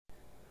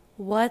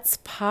What's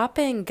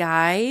poppin',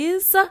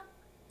 guys?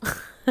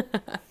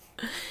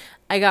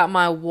 I got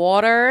my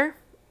water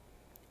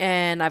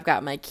and I've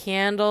got my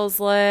candles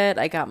lit.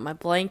 I got my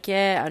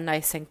blanket. I'm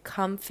nice and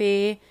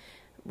comfy,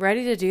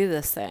 ready to do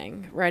this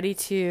thing. Ready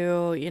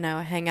to,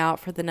 hang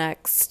out for the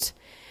next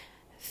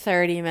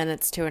 30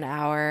 minutes to an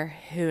hour.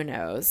 Who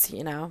knows,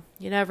 You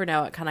never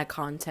know what kind of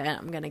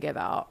content I'm going to give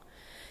out.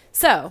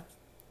 So,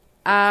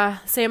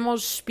 same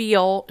old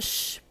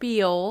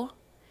spiel.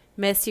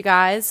 Miss you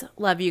guys.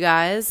 Love you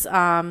guys.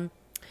 I've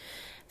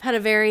had a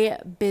very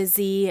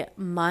busy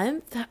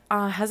month.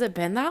 Has it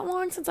been that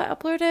long since I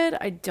uploaded?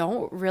 I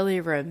don't really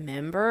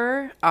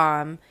remember.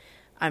 I'm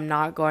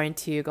not going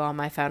to go on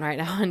my phone right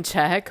now and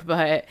check,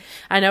 but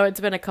I know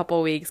it's been a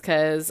couple weeks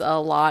because a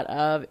lot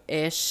of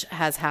ish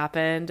has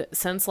happened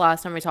since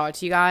last time we talked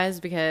to you guys,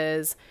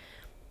 because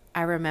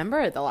I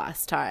remember the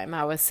last time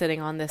I was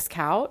sitting on this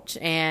couch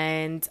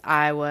and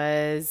I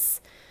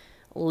was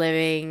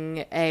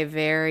living a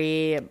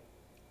very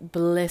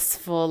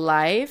blissful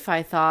life.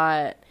 I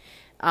thought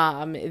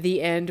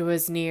the end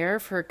was near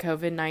for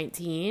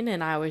COVID-19,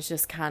 and I was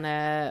just kind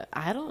of,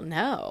 I don't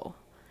know.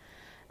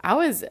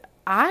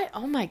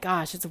 Oh my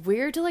gosh, it's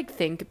weird to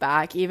think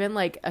back. Even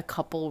a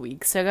couple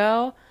weeks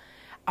ago,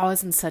 I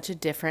was in such a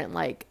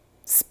different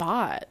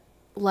spot.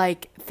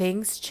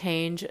 Things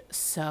change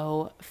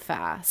so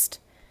fast.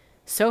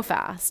 So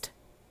fast.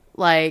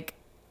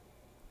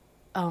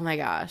 Oh my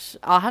gosh.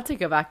 I'll have to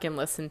go back and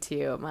listen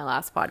to my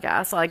last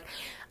podcast.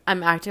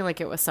 I'm acting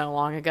like it was so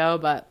long ago,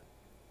 but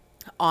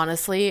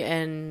honestly,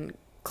 in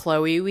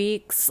Chloe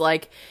weeks,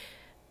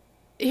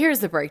 here's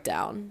the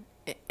breakdown.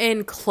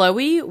 In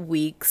Chloe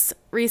weeks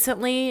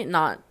recently,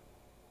 not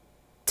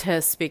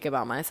to speak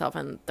about myself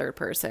in third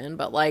person,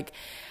 but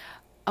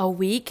a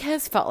week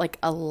has felt like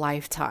a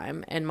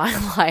lifetime in my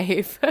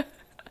life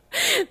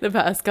the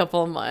past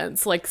couple of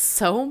months.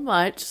 So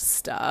much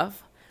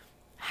stuff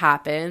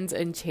happens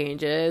and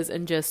changes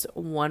in just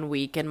 1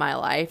 week in my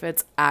life.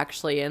 It's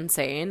actually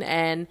insane.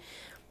 And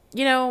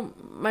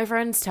my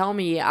friends tell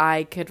me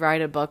I could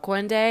write a book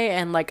one day,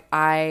 and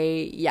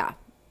I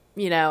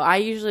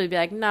usually be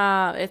like,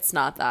 nah, it's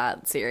not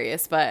that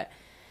serious, but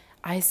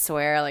I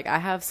swear, I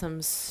have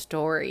some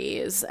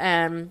stories,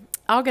 and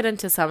I'll get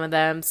into some of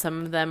them.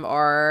 Some of them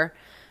are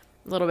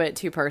a little bit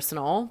too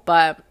personal,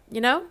 but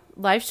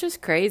life's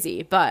just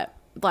crazy. But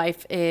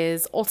life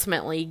is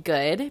ultimately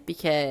good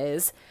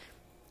because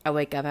I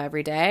wake up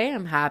every day.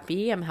 I'm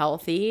happy. I'm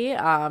healthy.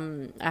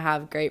 I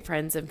have great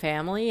friends and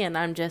family, and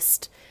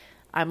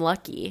I'm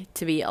lucky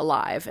to be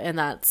alive. And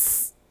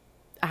that's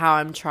how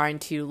I'm trying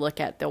to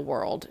look at the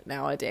world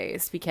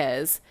nowadays,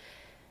 because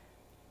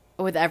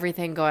with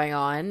everything going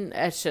on,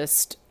 it's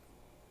just,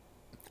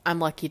 I'm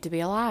lucky to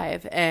be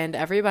alive, and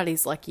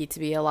everybody's lucky to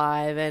be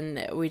alive,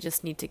 and we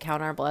just need to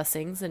count our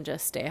blessings and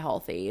just stay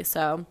healthy.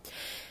 So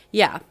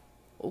yeah,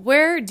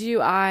 where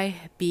do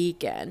I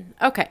begin?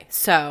 Okay,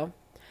 so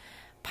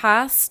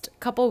past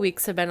couple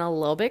weeks have been a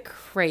little bit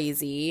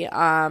crazy.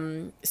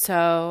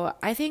 So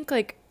I think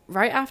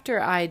right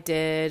after I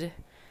did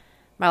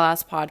my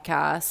last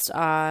podcast,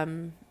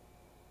 I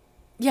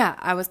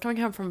was coming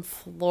home from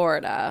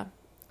Florida.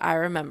 I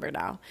remember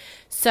now.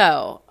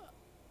 So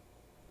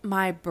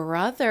my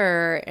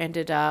brother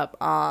ended up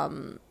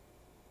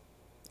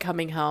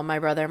coming home. My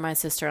brother and my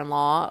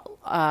sister-in-law,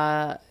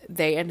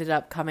 they ended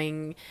up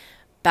coming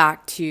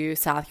back to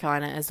South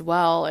Carolina as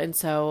well. And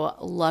so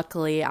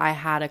luckily I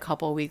had a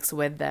couple weeks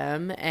with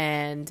them,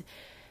 and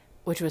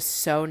which was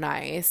so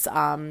nice.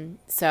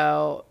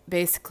 So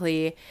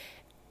basically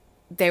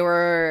they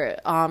were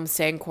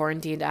staying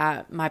quarantined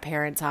at my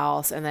parents'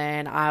 house, and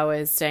then I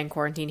was staying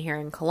quarantined here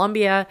in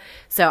Columbia.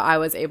 So I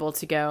was able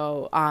to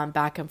go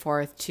back and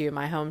forth to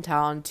my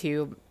hometown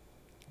to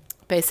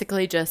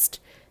basically just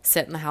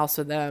sit in the house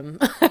with them.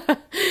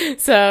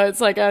 So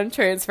it's I'm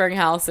transferring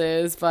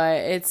houses, but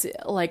it's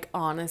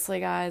honestly,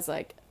 guys,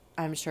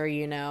 I'm sure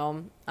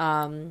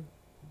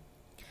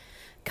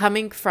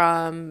coming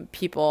from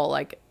people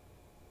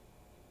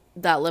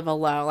that live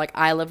alone,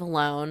 I live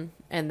alone,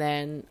 and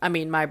then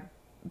my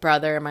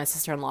brother and my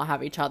sister-in-law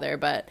have each other,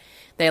 but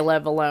they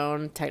live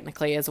alone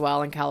technically as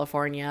well in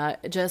California.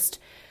 Just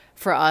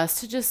for us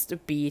to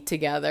just be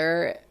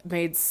together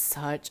made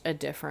such a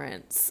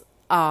difference.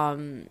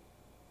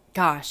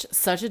 Gosh,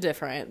 such a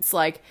difference.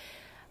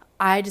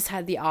 I just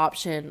had the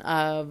option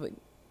of,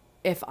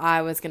 if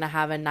I was going to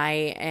have a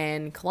night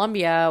in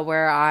Columbia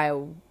where I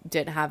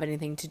didn't have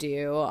anything to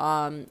do,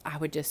 I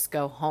would just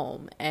go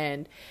home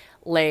and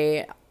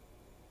lay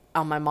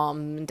on my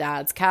mom and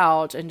dad's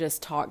couch and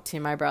just talk to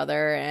my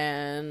brother,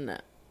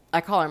 and I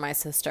call her my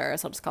sister,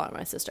 so I'll just call her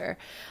my sister.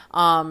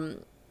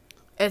 And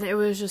it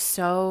was just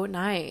so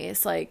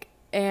nice.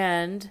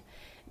 And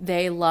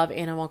they love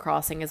Animal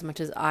Crossing as much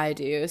as I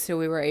do, so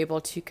we were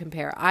able to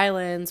compare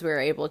islands. We were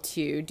able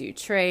to do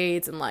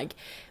trades, and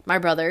my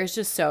brother is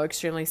just so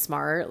extremely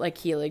smart.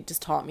 He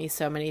just taught me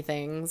so many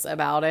things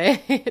about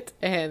it.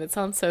 And it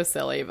sounds so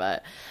silly,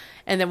 but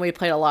And then we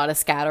played a lot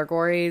of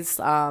categories.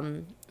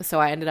 So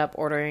I ended up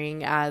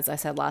ordering, as I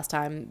said last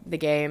time, the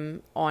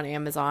game on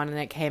Amazon, and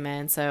it came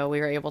in. So we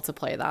were able to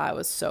play that. It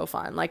was so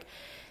fun. Like,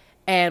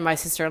 and my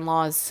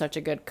sister-in-law is such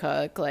a good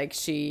cook. Like,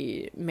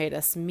 she made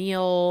us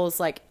meals.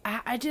 Like,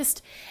 I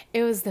just,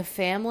 it was the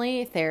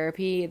family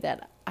therapy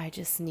that I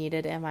just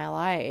needed in my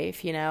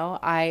life. You know,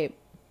 I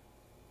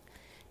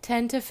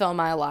tend to fill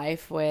my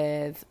life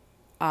with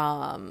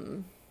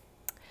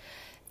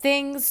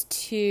things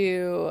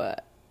to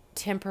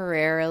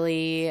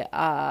temporarily,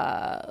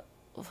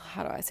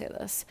 how do I say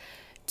this?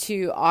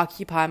 To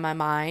occupy my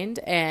mind,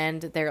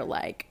 and they're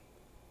like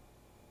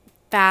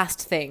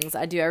fast things.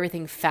 I do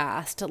everything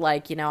fast.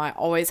 Like, you know, I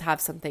always have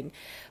something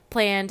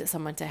planned,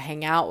 someone to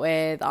hang out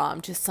with,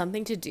 just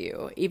something to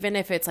do. Even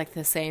if it's like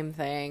the same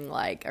thing,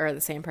 like, or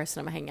the same person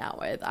I'm hanging out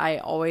with, I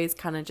always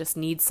kind of just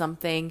need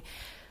something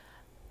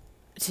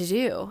to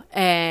do.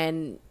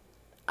 And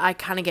I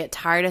kind of get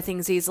tired of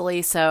things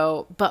easily.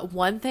 So, but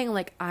one thing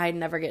like I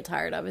never get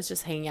tired of is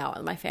just hanging out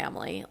with my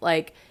family.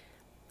 Like,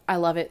 I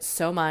love it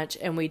so much,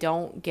 and we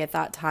don't get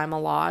that time a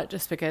lot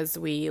just because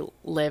we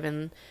live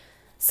in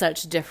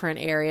such different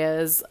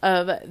areas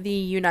of the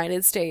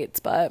United States.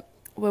 But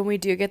when we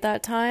do get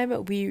that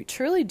time, we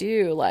truly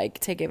do like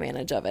take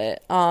advantage of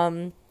it.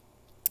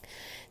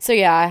 So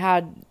yeah, I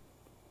had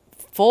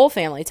full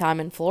family time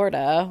in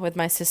Florida with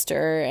my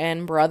sister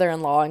and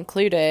brother-in-law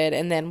included,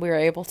 and then we were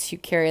able to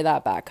carry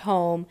that back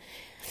home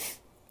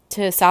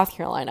to South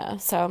Carolina.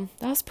 So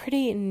that was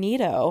pretty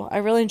neato. I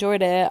really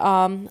enjoyed it.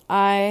 I'm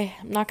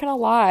not gonna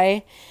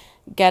lie,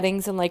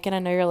 Gettings and Lakin, I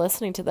know you're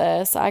listening to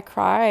this, I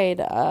cried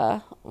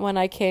when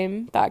I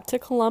came back to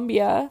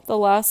Columbia the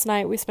last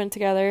night we spent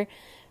together,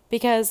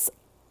 because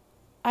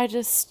I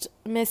just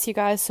miss you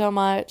guys so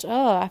much.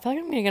 Oh, I feel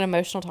like I'm gonna get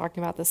emotional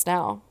talking about this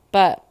now,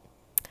 but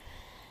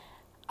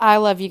I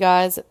love you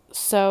guys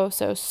so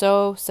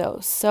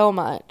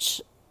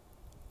much.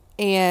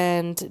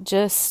 And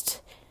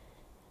just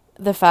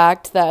the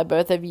fact that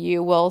both of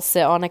you will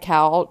sit on a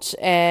couch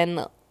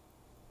and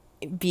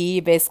be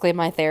basically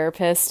my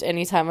therapist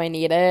anytime I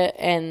need it,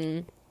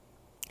 and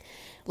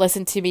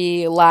listen to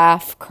me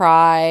laugh,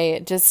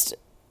 cry, just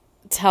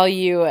tell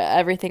you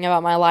everything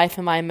about my life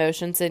and my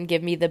emotions, and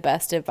give me the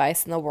best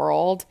advice in the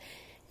world.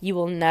 You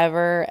will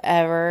never,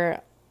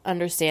 ever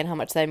understand how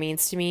much that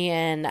means to me,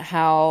 and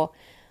how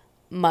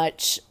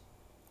much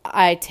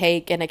I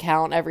take into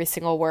account every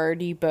single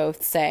word you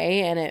both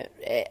say. And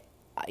it,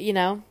 you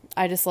know,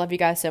 I just love you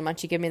guys so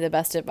much. You give me the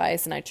best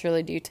advice, and I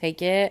truly do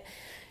take it,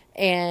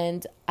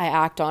 and I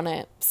act on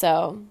it.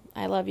 So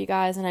I love you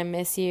guys, and I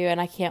miss you,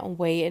 and I can't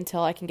wait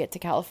until I can get to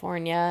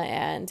California.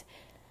 And,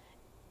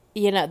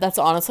 you know, that's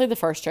honestly the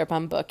first trip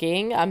I'm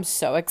booking. I'm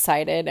so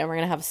excited, and we're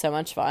going to have so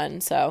much fun.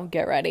 So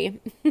get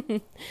ready.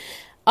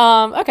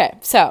 Okay.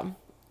 So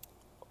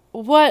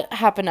what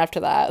happened after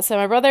that? So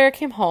my brother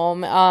came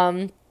home.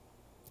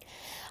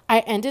 I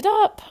ended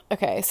up,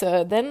 okay,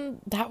 so then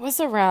that was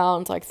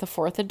around like the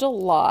 4th of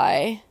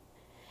July.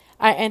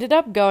 I ended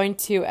up going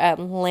to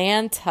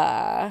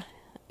Atlanta,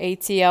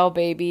 ATL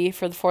baby,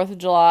 for the 4th of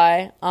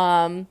July.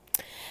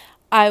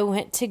 I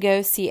went to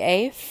go see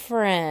a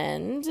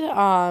friend.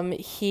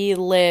 He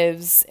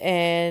lives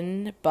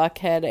in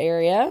Buckhead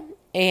area,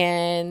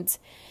 and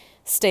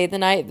stayed the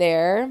night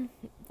there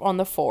on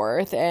the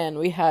 4th, and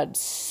we had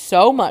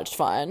so much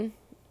fun.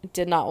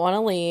 Did not want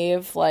to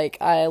leave. Like,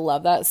 I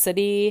love that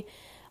city.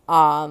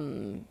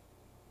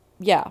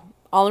 Yeah,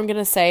 all I'm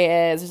gonna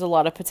say is there's a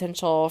lot of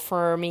potential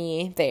for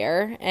me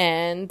there,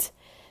 and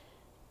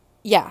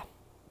yeah,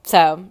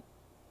 so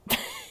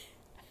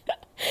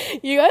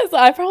you guys,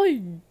 I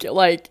probably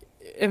like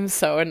am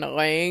so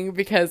annoying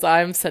because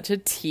I'm such a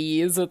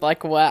tease with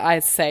like what I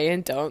say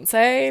and don't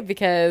say,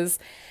 because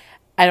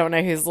I don't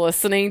know who's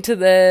listening to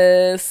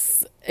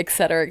this,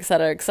 etc.,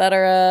 etc.,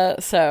 etc.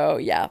 So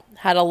yeah,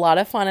 had a lot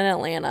of fun in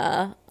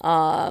Atlanta.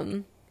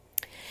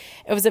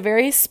 It was a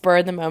very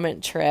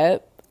spur-of-the-moment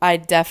trip. I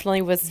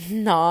definitely was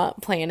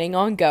not planning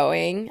on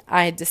going.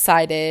 I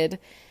decided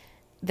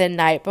the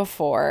night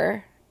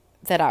before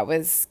that I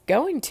was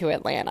going to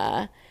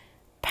Atlanta,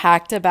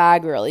 packed a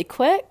bag really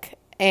quick,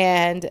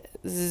 and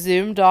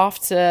zoomed off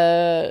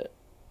to,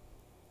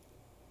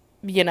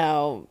 you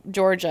know,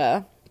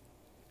 Georgia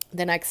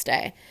the next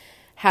day.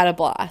 Had a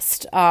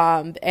blast.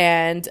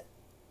 And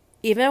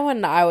even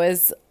when I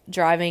was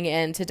driving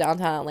into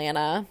downtown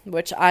Atlanta,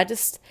 which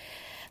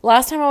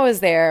last time I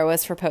was there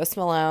was for Post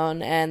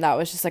Malone, and that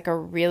was just like a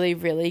really,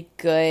 really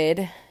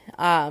good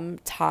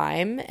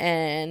time.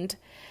 And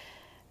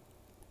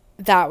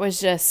that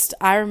was just,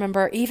 I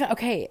remember even,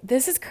 okay,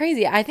 this is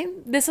crazy. I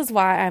think this is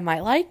why I might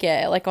like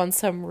it, like on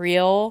some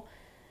real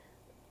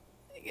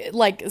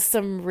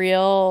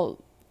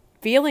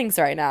feelings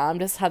right now. I'm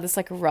just had this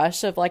like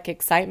rush of like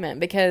excitement,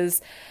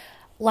 because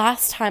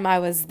last time I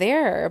was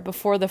there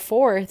before the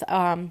 4th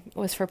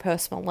was for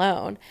Post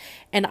Malone,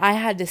 and I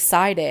had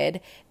decided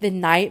the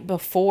night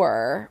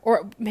before,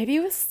 or maybe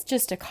it was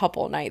just a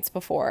couple nights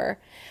before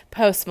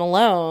Post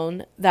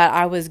Malone, that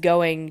I was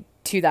going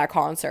to that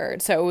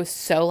concert. So it was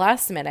so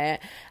last minute.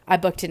 I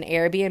booked an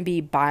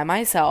Airbnb by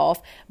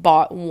myself,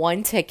 bought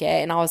one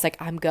ticket, and I was like,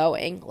 I'm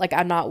going. Like,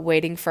 I'm not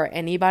waiting for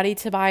anybody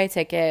to buy a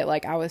ticket.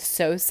 Like, I was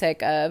so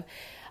sick of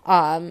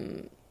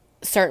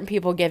certain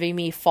people giving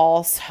me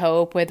false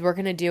hope with, we're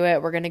going to do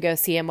it, we're going to go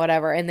see him,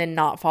 whatever, and then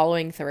not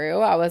following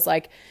through. I was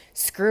like,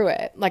 screw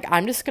it. Like,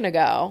 I'm just going to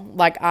go.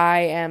 Like,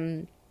 I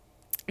am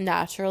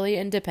naturally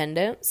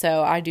independent,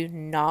 so I do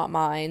not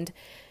mind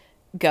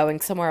going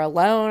somewhere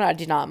alone. I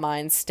do not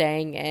mind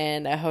staying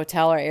in a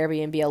hotel or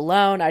Airbnb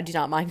alone. I do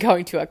not mind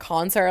going to a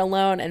concert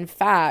alone. In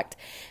fact,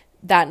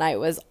 that night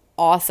was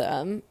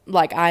awesome.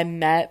 Like, I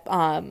met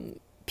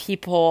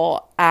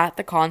people at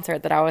the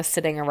concert that I was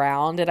sitting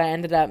around, and I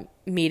ended up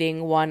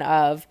meeting one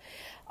of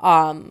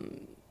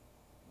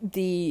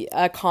the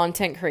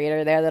content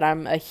creator there that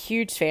I'm a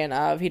huge fan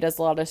of. He does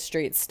a lot of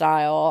street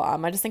style.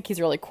 I just think he's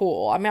really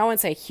cool. I mean, I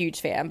wouldn't say a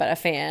huge fan, but a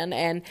fan.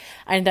 And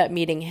I ended up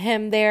meeting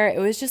him there. It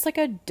was just like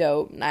a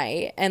dope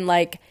night, and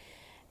like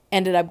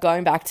ended up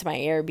going back to my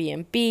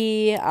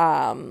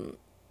Airbnb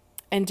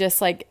and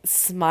just like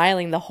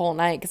smiling the whole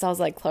night, because I was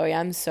like, Chloe,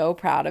 I'm so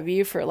proud of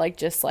you for like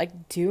just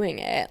like doing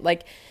it.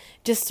 Like,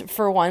 just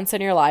for once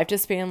in your life,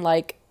 just being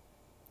like,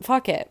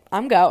 fuck it,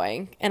 I'm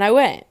going. And I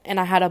went, and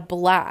I had a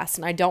blast,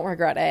 and I don't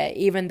regret it,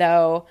 even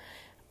though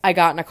I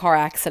got in a car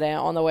accident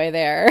on the way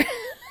there.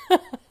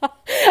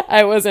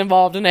 I was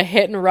involved in a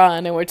hit and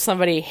run in which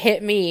somebody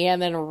hit me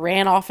and then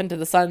ran off into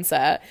the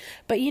sunset.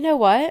 But you know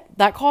what?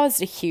 That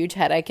caused a huge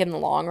headache in the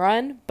long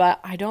run, but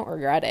I don't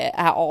regret it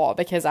at all,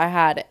 because I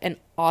had an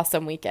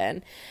awesome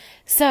weekend.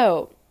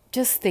 So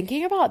just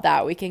thinking about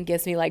that weekend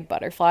gives me like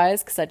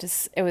butterflies,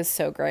 because it was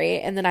so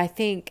great. And then I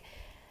think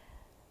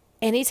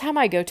anytime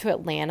I go to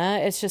Atlanta,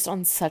 it's just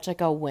on such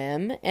like a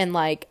whim, and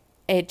like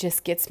it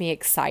just gets me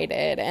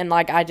excited. And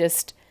like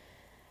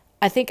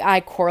I think I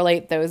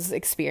correlate those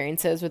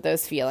experiences with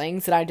those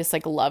feelings, and I just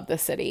like love the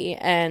city.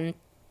 And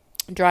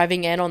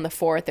driving in on the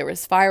 4th, there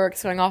was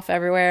fireworks going off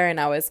everywhere, and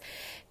I was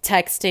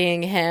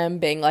texting him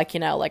being like, you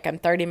know, like, I'm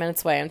 30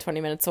 minutes away, I'm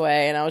 20 minutes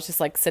away, and I was just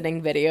like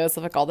sending videos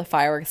of like all the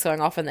fireworks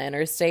going off in the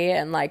interstate,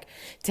 and like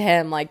to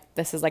him, like,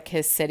 this is like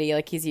his city,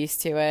 like he's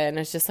used to it, and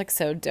it's just like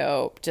so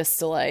dope just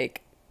to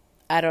like,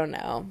 I don't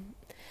know.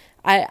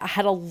 I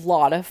had a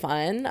lot of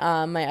fun.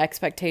 My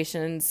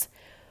expectations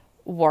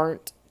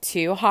weren't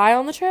too high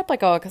on the trip.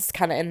 Like, I was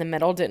kind of in the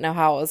middle, didn't know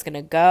how it was going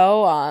to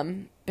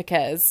go,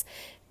 because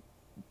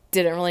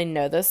didn't really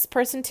know this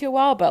person too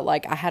well, but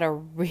like I had a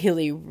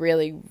really,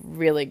 really,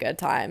 really good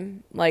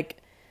time. Like,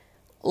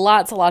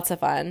 lots and lots of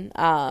fun.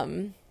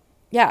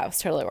 Yeah, it was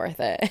totally worth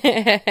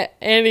it.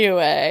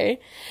 Anyway,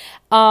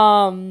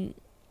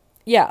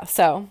 yeah,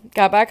 so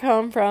got back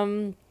home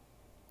from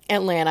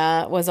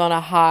Atlanta, was on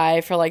a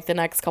high for like the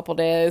next couple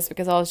days,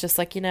 because I was just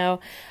like, you know,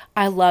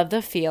 I love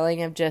the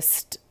feeling of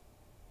just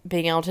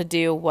being able to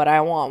do what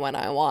I want when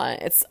I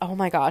want. It's, oh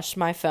my gosh,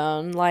 my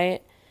phone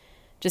light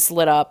just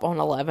lit up on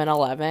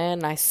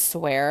 11:11. I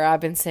swear I've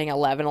been seeing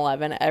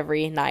 11:11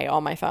 every night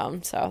on my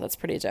phone, so that's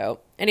pretty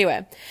dope.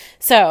 Anyway,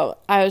 so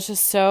I was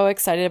just so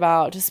excited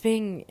about just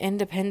being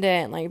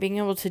independent, like being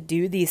able to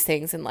do these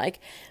things and like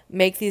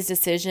make these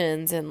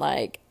decisions, and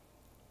like,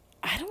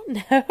 I don't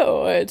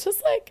know, it's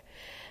just like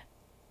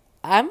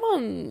I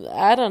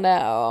don't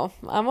know,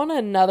 I'm on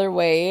another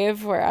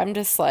wave where I'm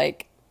just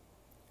like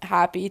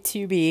happy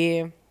to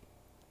be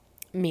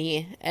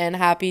me, and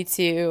happy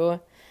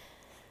to,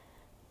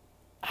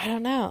 I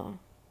don't know,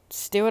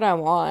 just do what I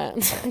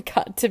want.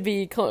 Got to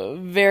be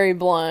very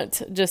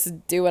blunt,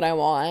 just do what I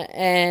want,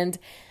 and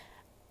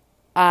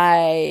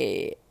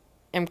I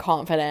am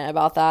confident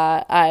about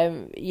that.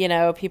 You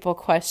know, people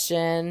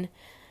question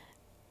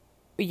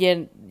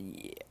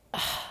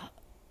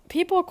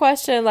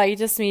like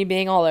just me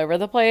being all over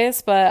the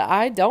place, but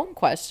I don't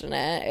question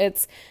it.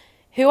 It's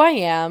who I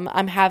am.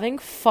 I'm having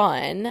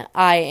fun.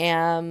 I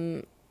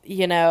am,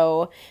 you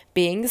know,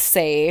 being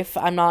safe.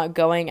 I'm not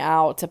going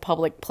out to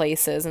public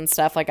places and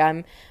stuff. Like,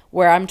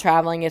 where I'm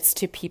traveling, it's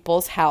to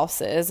people's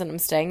houses, and I'm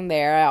staying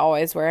there. I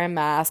always wear a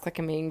mask. Like,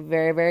 I'm being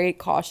very, very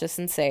cautious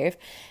and safe,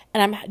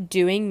 and I'm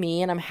doing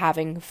me, and I'm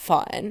having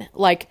fun.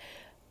 Like,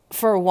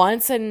 for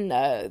once in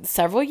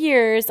several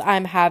years,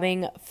 I'm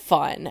having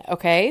fun.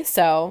 Okay.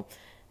 So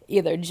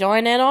either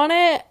join in on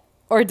it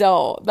or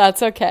don't.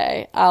 That's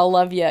okay. I'll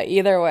love you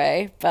either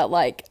way. But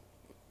like,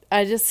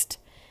 I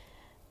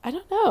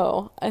don't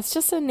know. It's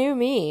just a new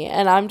me,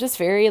 and I'm just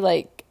very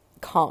like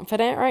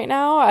confident right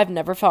now. I've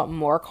never felt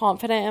more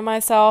confident in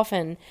myself,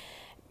 and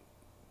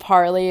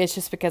partly it's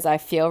just because I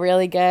feel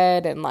really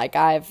good, and like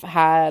I've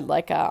had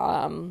like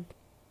a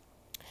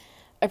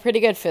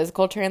pretty good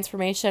physical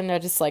transformation. I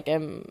just like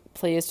am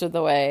pleased with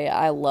the way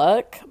I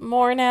look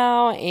more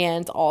now,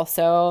 and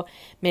also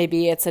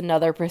maybe it's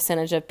another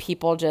percentage of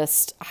people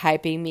just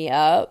hyping me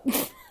up.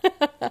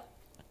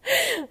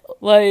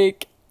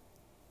 Like,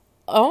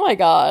 oh my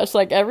gosh,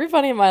 like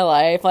everybody in my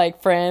life,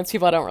 like friends,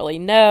 people I don't really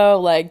know,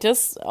 like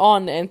just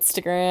on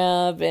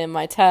Instagram and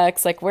my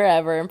texts, like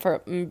wherever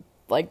in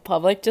like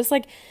public, just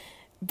like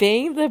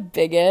being the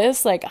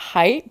biggest like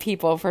hype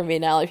people for me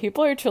now. Like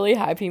people are truly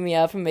hyping me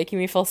up and making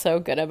me feel so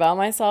good about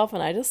myself,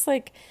 and I just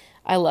like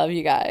I love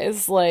you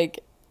guys.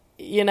 Like,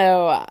 you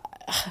know,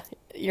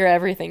 you're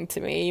everything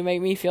to me. You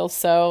make me feel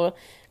so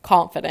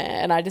confident,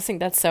 and I just think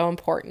that's so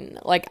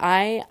important. Like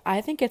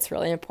I think it's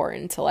really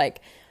important to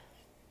like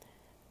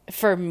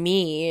for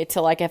me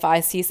to like if I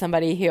see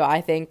somebody who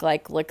I think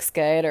like looks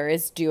good or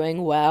is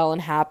doing well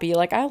and happy,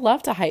 like I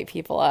love to hype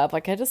people up.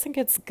 Like I just think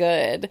it's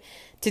good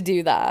to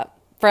do that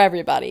for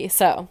everybody.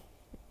 So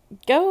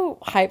go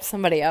hype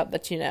somebody up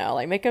that you know,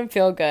 like make them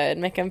feel good,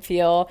 make them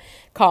feel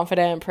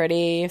confident,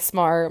 pretty,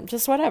 smart,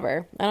 just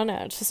whatever. I don't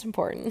know, it's just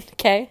important.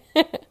 Okay.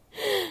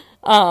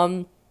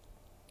 um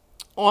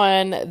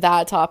on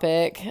that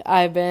topic,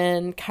 I've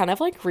been kind of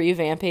like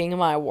revamping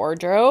my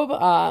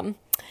wardrobe.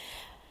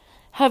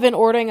 Have been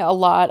ordering a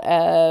lot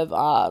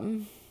of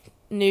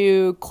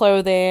new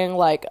clothing,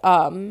 like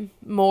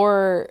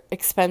more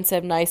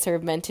expensive, nicer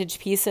vintage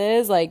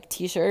pieces, like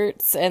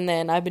t-shirts, and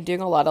then I've been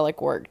doing a lot of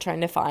like work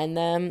trying to find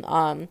them.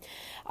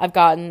 I've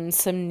gotten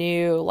some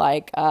new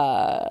like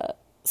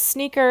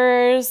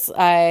sneakers.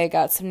 I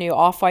got some new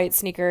off-white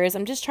sneakers.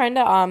 I'm just trying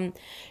to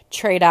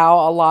trade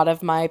out a lot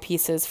of my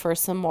pieces for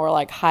some more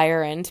like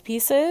higher end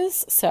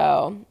pieces.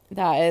 So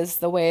that is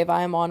the wave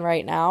I'm on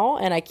right now,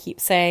 and I keep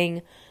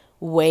saying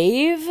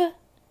wave.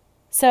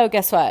 So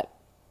guess what?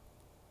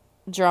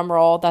 Drum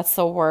roll, that's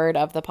the word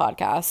of the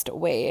podcast,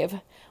 wave.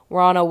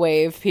 We're on a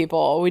wave,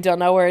 people. We don't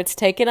know where it's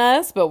taking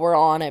us, but we're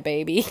on it,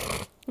 baby.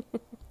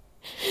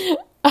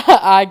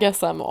 I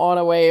guess I'm on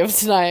a wave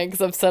tonight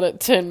because I've said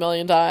it 10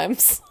 million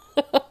times.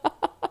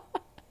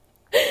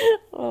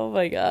 Oh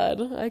my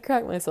god. I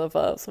crack myself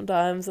up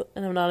sometimes,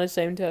 and I'm not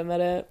ashamed to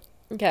admit it.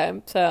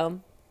 Okay, so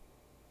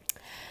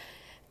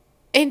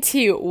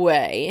into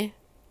way.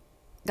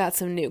 Got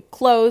some new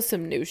clothes,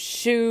 some new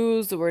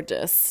shoes. We're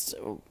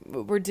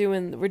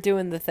doing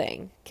the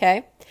thing,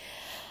 okay?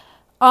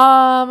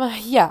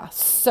 Yeah,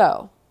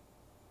 so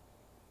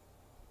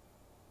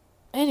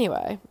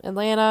anyway,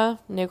 Atlanta,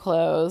 new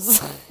clothes.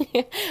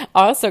 I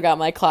also got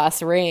my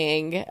class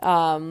ring,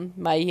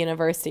 my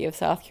University of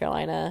South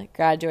Carolina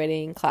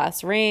graduating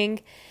class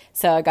ring.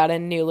 So I got a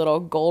new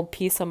little gold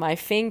piece on my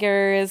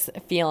fingers,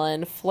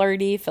 feeling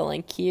flirty,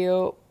 feeling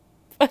cute.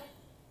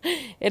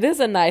 It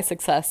is a nice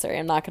accessory,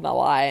 I'm not gonna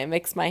lie. It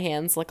makes my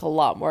hands look a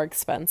lot more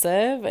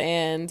expensive,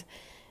 and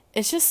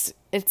it's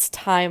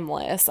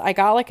timeless. I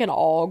got like an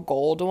all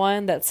gold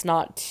one that's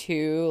not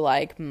too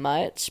like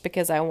much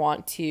because I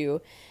want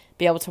to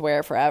be able to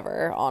wear it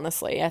forever,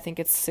 honestly. I think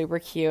it's super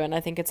cute, and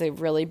I think it's a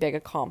really big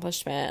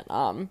accomplishment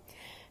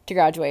to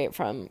graduate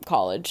from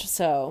college.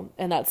 So,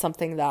 and that's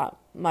something that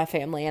my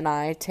family and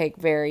I take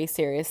very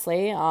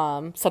seriously.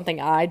 Something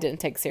I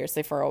didn't take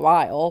seriously for a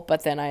while,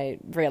 but then I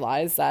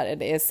realized that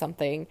it is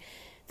something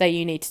that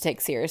you need to take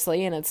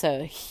seriously, and it's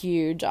a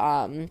huge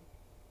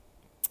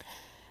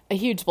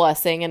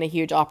blessing and a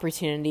huge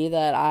opportunity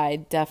that I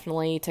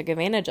definitely took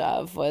advantage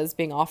of, was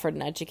being offered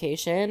an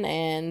education.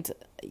 And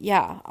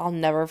yeah, I'll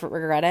never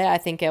regret it. I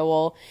think it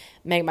will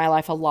make my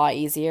life a lot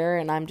easier,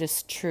 and I'm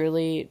just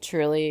truly,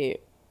 truly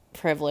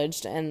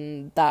privileged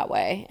in that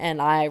way,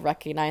 and I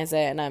recognize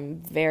it, and I'm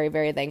very,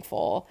 very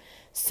thankful,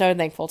 so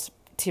thankful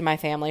to my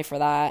family for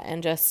that.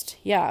 And just,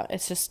 yeah,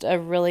 it's just a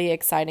really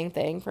exciting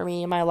thing for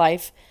me. My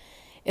life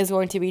is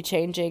going to be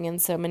changing in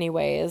so many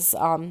ways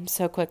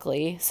so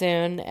quickly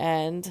soon,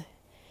 and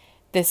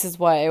this is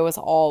what it was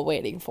all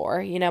waiting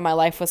for. You know, my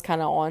life was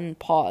kind of on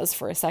pause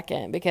for a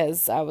second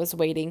because I was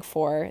waiting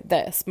for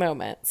this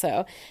moment.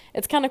 So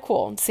it's kind of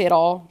cool to see it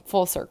all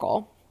full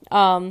circle.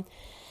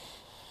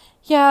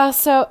 Yeah,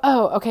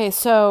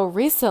 so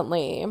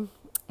recently, I'm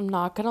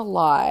not gonna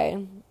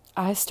lie,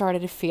 I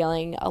started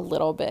feeling a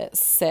little bit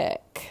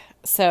sick.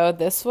 So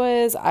this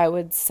was, I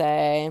would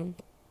say,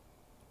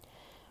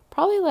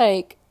 probably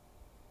like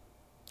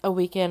a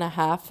week and a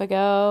half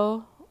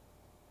ago.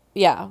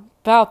 Yeah,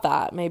 about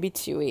that, maybe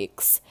 2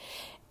 weeks.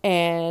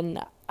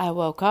 And I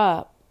woke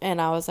up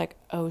and I was like,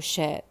 oh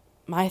shit,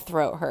 my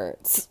throat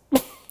hurts.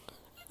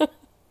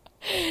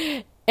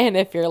 And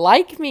if you're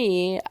like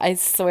me, I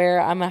swear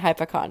I'm a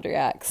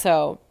hypochondriac.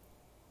 So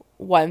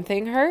one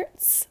thing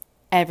hurts,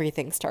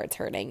 everything starts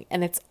hurting,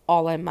 and it's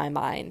all in my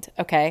mind,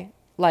 okay?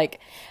 Like,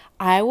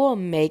 I will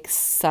make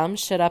some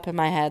shit up in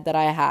my head that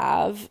I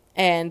have,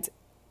 and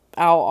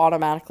I'll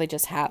automatically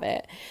just have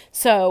it.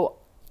 So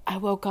I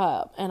woke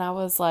up and I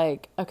was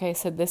like, okay,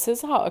 so this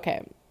is not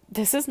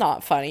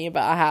funny,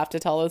 but I have to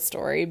tell this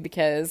story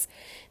because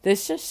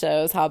this just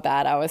shows how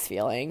bad I was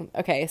feeling.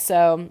 Okay,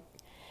 so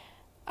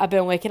I've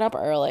been waking up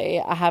early.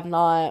 I have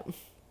not,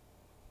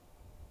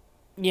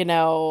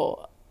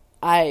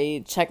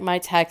 I check my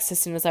text as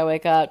soon as I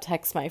wake up,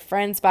 text my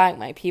friends back,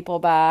 my people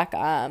back,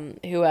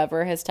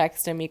 whoever has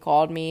texted me,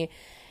 called me,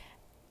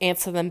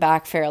 answer them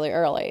back fairly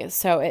early.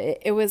 So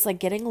it was like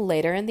getting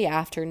later in the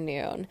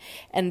afternoon,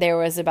 and there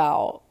was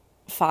about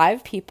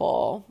 5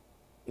 people,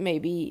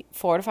 maybe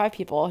 4 to 5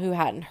 people who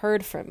hadn't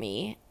heard from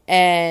me,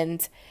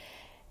 and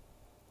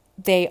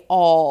they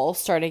all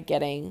started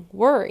getting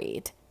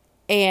worried.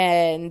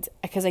 And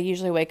because I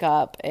usually wake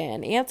up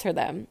and answer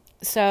them.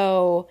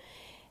 So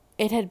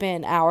it had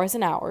been hours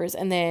and hours,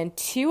 and then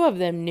two of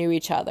them knew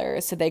each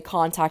other, so they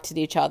contacted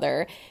each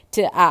other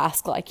to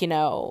ask, like,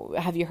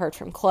 have you heard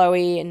from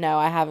Chloe? No,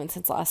 I haven't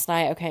since last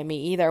night. Okay, me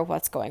either.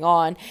 What's going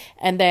on?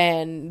 And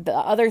then the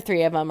other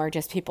three of them are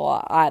just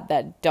people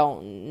that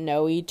don't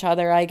know each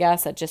other, I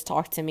guess, that just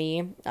talk to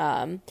me.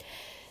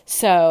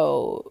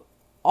 So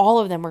all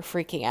of them were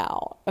freaking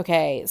out.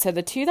 Okay, so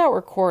the two that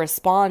were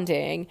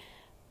corresponding,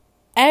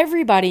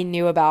 everybody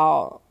knew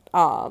about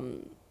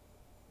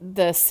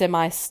the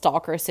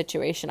semi-stalker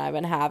situation I've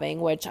been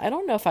having, which I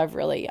don't know if I've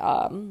really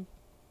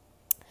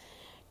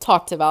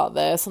talked about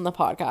this on the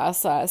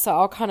podcast, so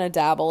I'll kind of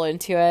dabble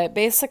into it.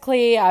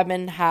 Basically, I've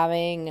been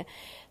having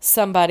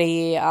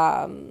somebody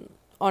on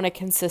a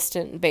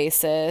consistent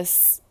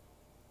basis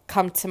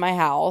come to my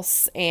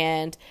house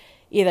and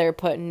either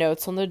put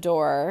notes on the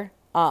door,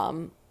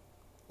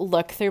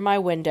 look through my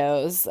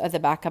windows at the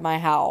back of my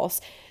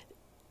house,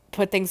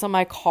 put things on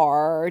my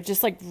car,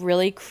 just like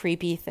really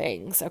creepy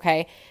things,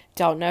 okay?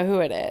 Don't know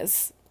who it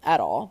is at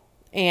all.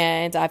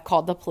 And I've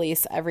called the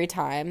police every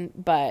time,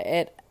 but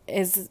it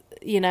is,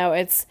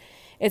 it's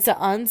an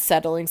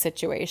unsettling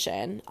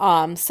situation.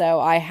 So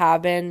I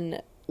have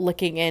been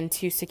looking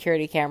into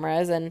security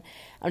cameras, and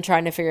I'm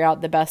trying to figure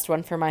out the best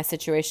one for my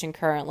situation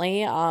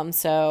currently.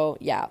 So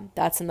yeah,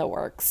 that's in the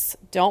works.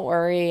 Don't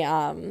worry.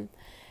 I'm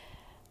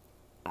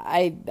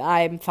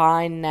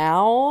fine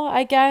now,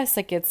 I guess.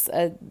 Like it's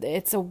a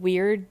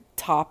weird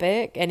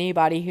topic.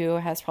 Anybody who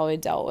has probably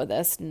dealt with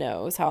this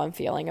knows how I'm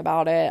feeling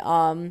about it.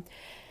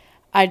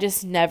 I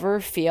just never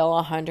feel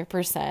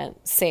 100%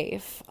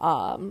 safe.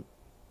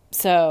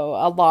 So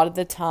a lot of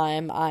the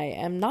time I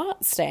am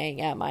not staying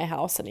at my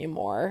house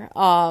anymore.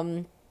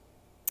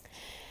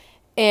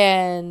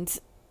 And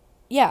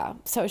yeah,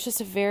 so it's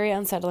just a very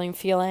unsettling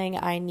feeling.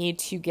 I need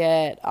to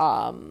get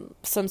some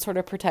sort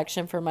of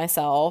protection for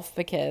myself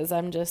because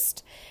I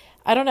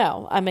don't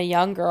know. I'm a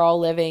young girl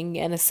living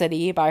in a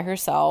city by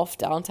herself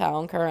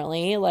downtown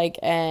currently,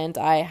 and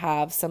I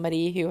have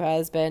somebody who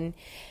has been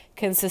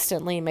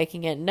consistently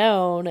making it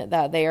known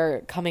that they are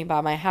coming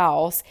by my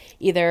house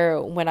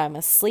either when I'm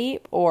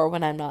asleep or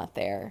when I'm not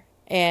there.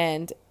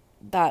 And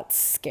that's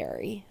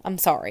scary. I'm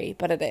sorry,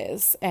 but it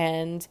is.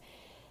 And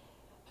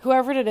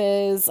whoever it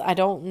is, I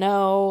don't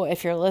know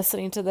if you're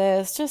listening to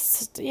this,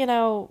 just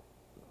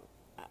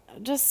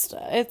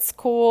it's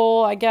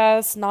cool, I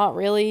guess. Not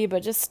really,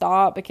 but just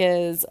stop,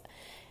 because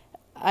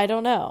I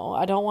don't know.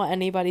 I don't want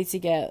anybody to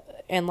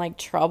get in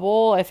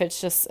trouble if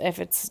it's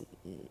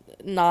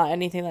not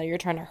anything that you're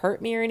trying to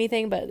hurt me or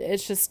anything, but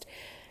it's just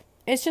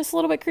a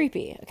little bit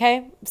creepy.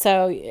 Okay.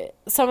 So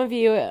some of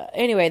you,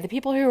 anyway, the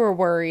people who are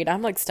worried,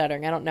 I'm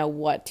stuttering. I don't know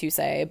what to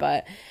say,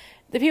 but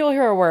the people who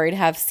are worried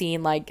have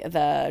seen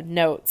the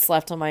notes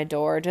left on my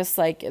door, just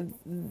the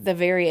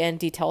very end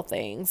detail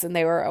things, and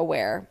they were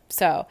aware.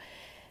 So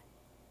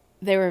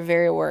they were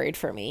very worried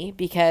for me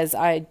because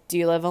I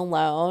do live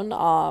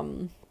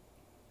alone.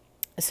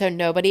 So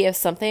nobody, if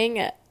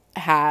something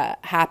had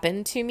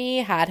happened to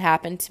me,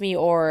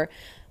 or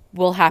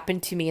will happen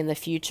to me in the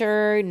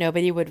future,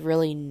 nobody would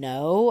really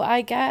know,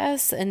 I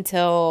guess,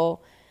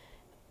 until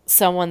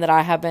someone that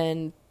I have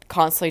been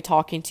constantly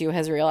talking to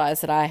has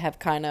realized that I have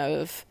kind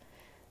of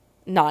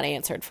not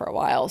answered for a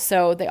while.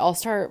 So they all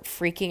start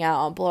freaking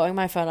out, blowing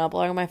my phone up.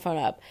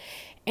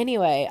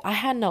 Anyway, I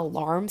had an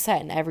alarm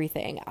set and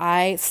everything.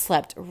 I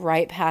slept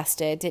right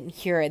past it, didn't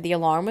hear it. The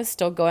alarm was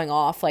still going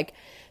off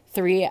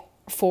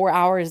 4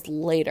 hours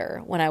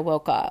later when I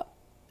woke up.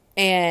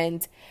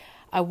 And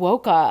I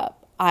woke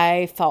up,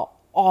 I felt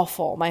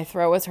awful. My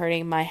throat was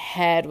hurting. My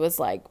head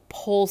was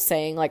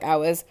pulsing. I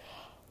was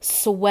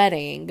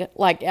sweating.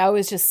 I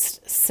was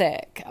just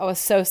sick. I was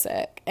so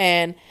sick.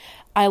 And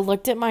I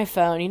looked at my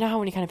phone. You know how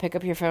when you kind of pick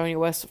up your phone when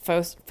you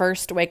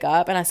first wake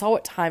up? And I saw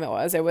what time it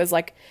was. It was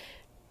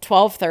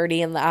 12:30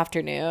 in the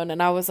afternoon,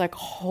 and I was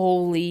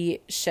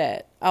holy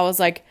shit. I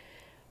was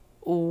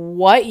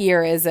what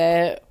year is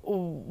it?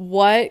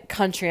 What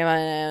country am I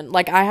in?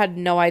 I had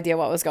no idea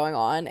what was going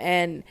on,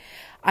 and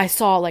I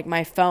saw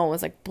my phone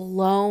was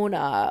blown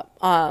up.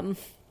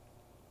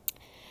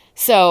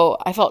 So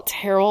I felt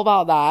terrible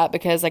about that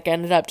because I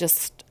ended up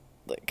just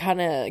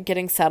kind of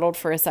getting settled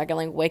for a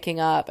second, waking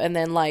up and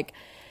then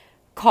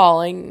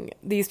calling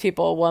these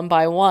people one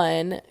by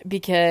one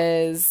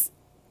because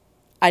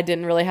I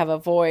didn't really have a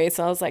voice.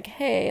 I was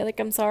hey,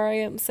 I'm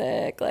sorry, I'm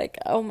sick.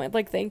 Oh my,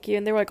 thank you.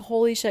 And they were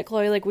holy shit,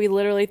 Chloe. We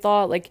literally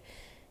thought,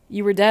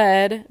 you were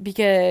dead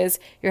because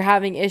you're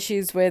having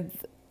issues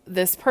with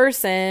this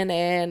person.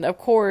 And of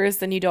course,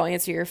 then you don't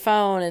answer your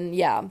phone. And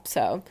yeah,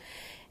 so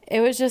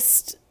it was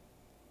just,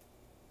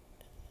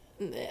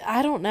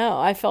 I don't know.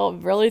 I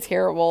felt really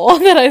terrible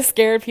that I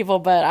scared people,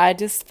 but I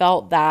just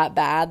felt that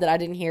bad that I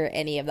didn't hear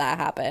any of that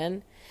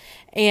happen.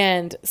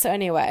 And so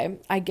anyway,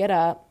 I get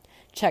up,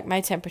 check my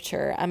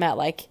temperature. I'm at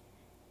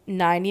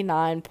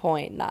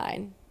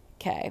 99.9.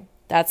 Okay.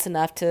 That's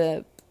enough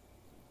to,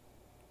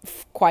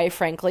 quite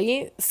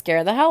frankly,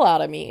 scare the hell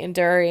out of me. And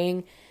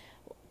during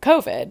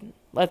COVID,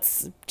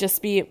 Let's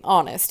just be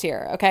honest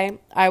here, okay?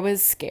 I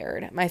was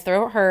scared. My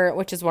throat hurt,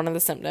 which is one of the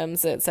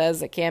symptoms it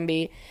says it can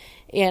be,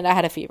 and I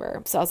had a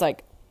fever. So I was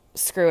like,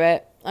 screw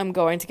it. I'm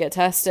going to get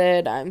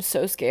tested. I'm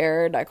so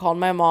scared. I called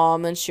my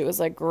mom and she was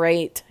like,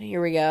 great,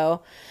 here we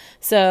go.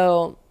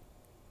 So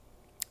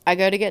I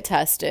go to get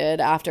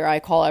tested after I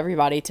call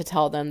everybody to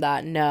tell them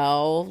that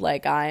no,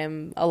 like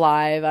I'm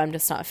alive. I'm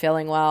just not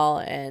feeling well.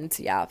 And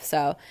yeah,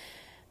 so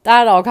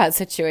that all got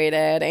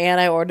situated, and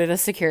I ordered a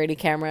security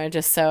camera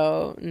just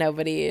so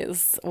nobody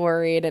is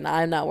worried and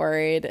I'm not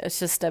worried. It's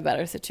just a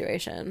better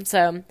situation.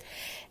 So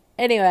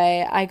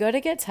anyway, I go to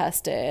get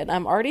tested.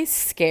 I'm already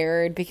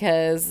scared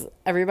because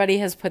everybody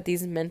has put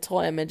these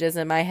mental images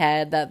in my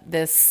head that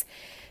this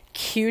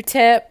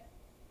Q-tip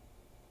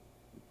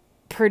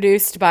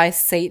produced by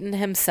Satan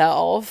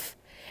himself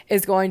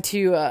is going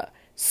to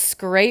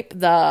scrape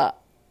the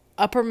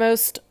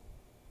uppermost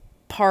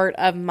part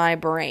of my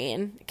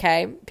brain.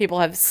 Okay, people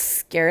have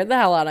scared the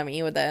hell out of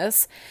me with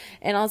this,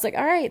 and I was like,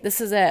 all right,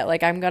 this is it.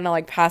 Like, I'm gonna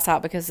like pass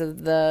out because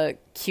of the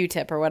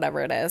Q-tip or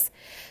whatever it is.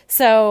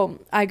 So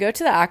I go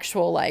to the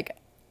actual like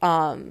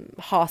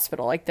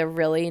hospital, like the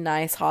really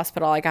nice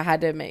hospital. Like, I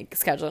had to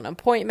schedule an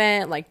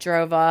appointment, like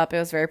drove up. It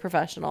was very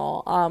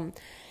professional.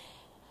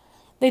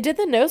 They did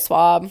the nose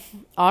swab.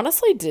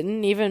 Honestly,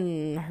 didn't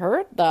even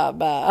hurt that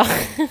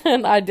bad.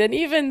 And I didn't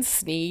even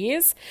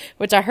sneeze,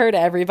 which I heard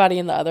everybody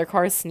in the other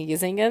car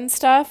sneezing and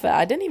stuff. But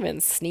I didn't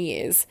even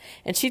sneeze.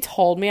 And she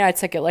told me I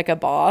took it like a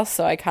boss.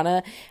 So I kind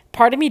of,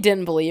 part of me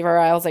didn't believe her.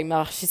 I was like,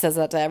 no, she says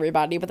that to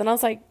everybody. But then I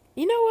was like,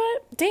 you know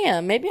what?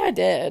 Damn, maybe I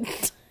did.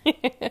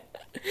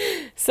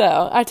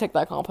 So I took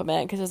that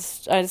compliment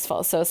because I just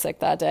felt so sick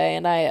that day.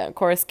 And I, of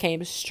course,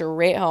 came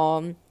straight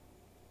home,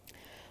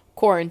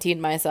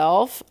 quarantined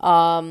myself.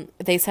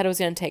 They said it was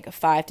going to take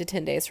 5 to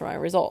 10 days for my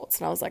results.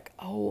 And I was like,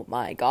 oh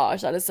my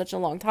gosh, that is such a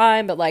long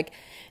time. But like,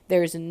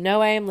 there's no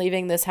way I'm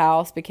leaving this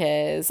house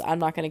because I'm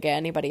not going to get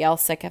anybody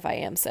else sick if I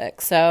am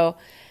sick. So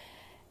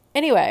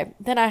anyway,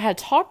 then I had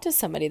talked to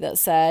somebody that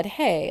said,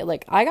 hey,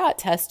 like I got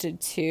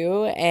tested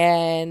too.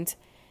 And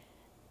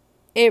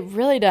it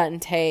really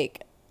doesn't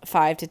take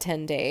 5 to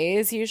 10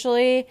 days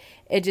usually.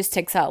 It just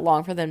takes that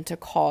long for them to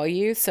call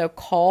you. So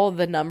call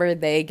the number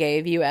they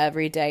gave you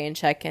every day and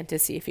check in to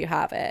see if you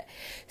have it.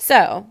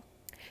 So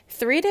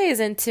 3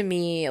 days into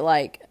me,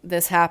 like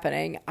this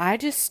happening, I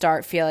just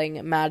start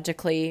feeling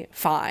magically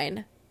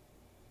fine.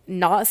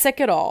 Not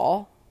sick at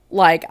all.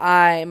 Like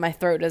my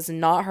throat does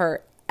not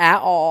hurt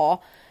at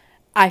all.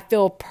 I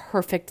feel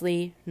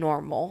perfectly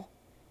normal.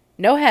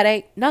 No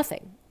headache,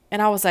 nothing.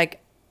 And I was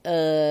like,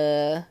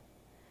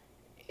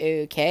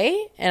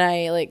 okay. And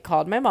I like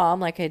called my mom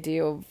like I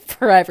do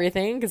for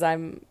everything because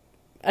I'm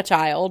a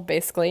child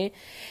basically.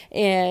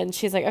 And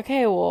she's like,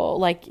 okay, well,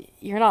 like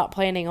you're not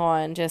planning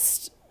on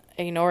just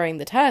ignoring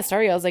the test,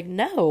 are you? I was like,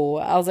 no.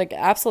 I was like,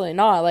 absolutely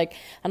not. Like,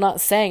 I'm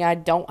not saying I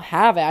don't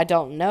have it. I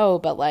don't know,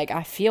 but like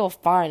I feel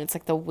fine. It's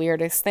like the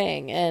weirdest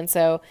thing. And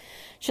so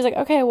she's like,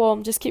 okay, well,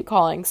 just keep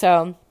calling.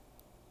 So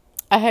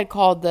I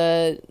called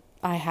the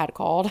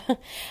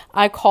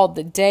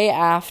day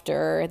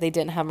after they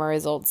didn't have my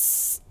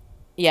results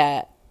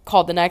yet.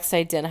 Called the next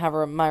day, didn't have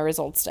my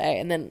results day.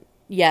 And then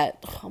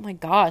yet, oh my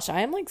gosh,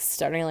 I am like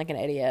starting like an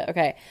idiot.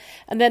 Okay.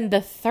 And then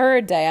the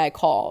third day I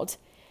called,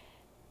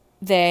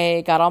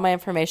 they got all my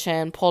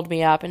information, pulled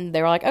me up, and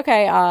they were like,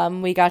 okay,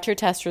 we got your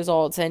test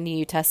results and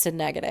you tested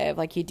negative.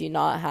 Like you do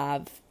not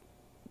have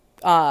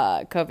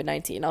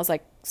COVID-19. I was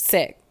like,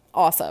 sick.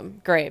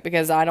 Awesome. Great.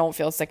 Because I don't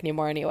feel sick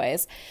anymore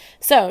anyways.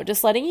 So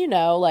just letting you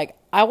know, like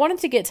I wanted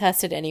to get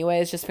tested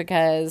anyways, just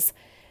because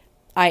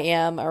I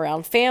am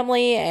around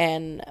family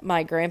and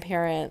my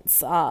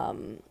grandparents,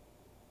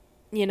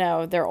 you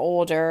know, they're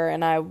older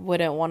and I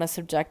wouldn't want to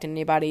subject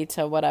anybody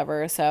to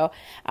whatever. So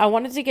I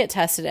wanted to get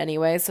tested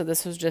anyway. So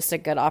this was just a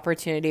good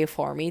opportunity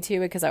for me to,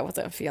 because I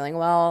wasn't feeling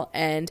well.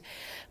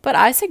 But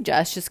I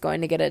suggest just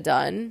going to get it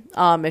done.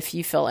 If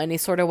you feel any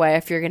sort of way,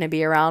 if you're going to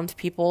be around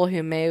people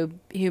who may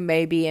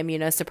be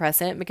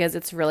immunosuppressant, because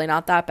it's really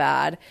not that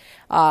bad.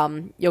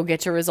 You'll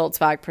get your results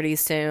back pretty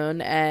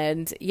soon.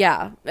 And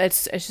yeah,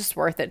 it's just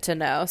worth it to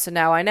know. So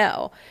now I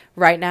know.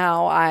 Right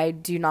now, I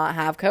do not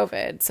have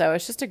COVID. So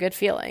it's just a good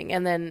feeling.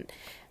 And then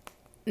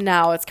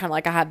now it's kind of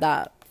like I had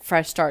that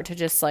fresh start to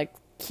just like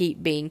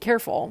keep being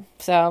careful.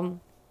 So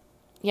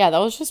yeah, that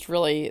was just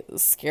really a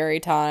scary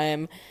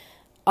time.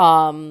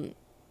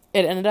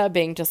 It ended up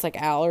being just like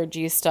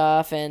allergy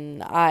stuff,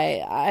 and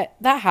I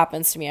that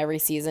happens to me every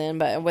season,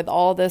 but with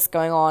all this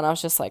going on, I was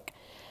just like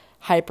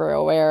hyper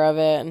aware of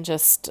it and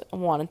just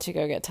wanted to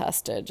go get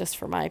tested just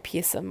for my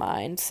peace of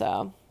mind.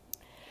 So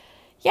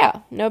yeah,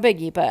 no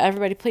biggie, but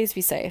everybody please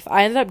be safe.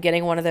 I ended up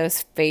getting one of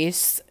those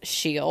face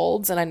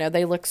shields, and I know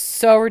they look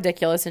so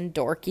ridiculous and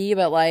dorky,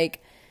 but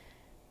like,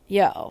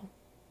 yo,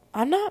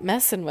 I'm not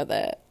messing with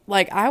it.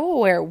 Like, I will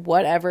wear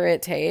whatever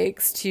it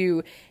takes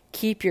to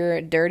keep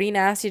your dirty,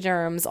 nasty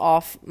germs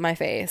off my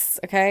face,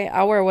 okay?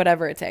 I'll wear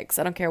whatever it takes.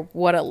 I don't care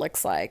what it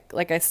looks like.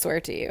 Like, I swear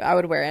to you, I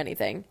would wear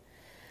anything.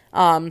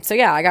 So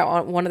yeah, I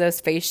got one of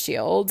those face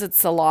shields.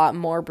 It's a lot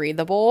more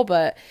breathable,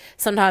 but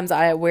sometimes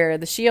I wear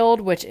the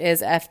shield, which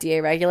is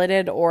FDA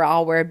regulated, or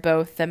I'll wear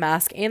both the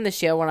mask and the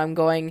shield when I'm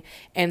going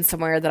in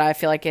somewhere that I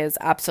feel like is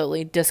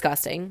absolutely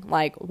disgusting,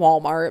 like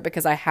Walmart,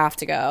 because I have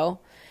to go.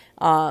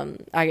 I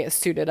get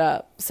suited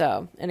up.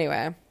 So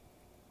anyway,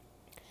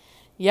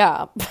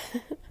 yeah.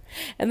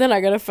 And then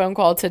I got a phone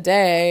call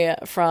today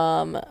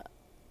from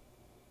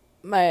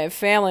my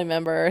family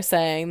member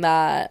saying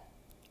that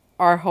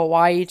our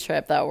Hawaii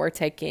trip that we're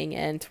taking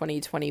in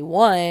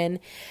 2021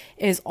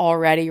 is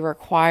already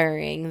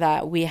requiring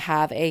that we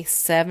have a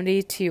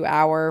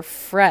 72-hour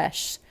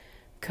fresh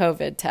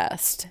COVID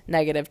test,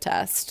 negative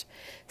test.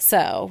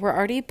 So we're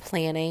already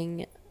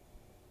planning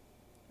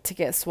to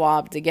get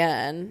swabbed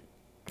again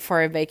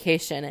for a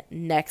vacation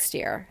next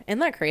year. Isn't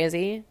that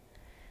crazy?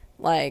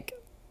 Like,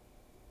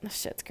 this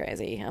shit's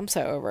crazy. I'm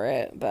so over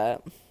it.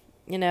 But,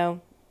 you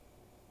know,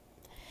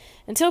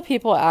 until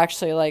people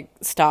actually, like,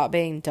 stop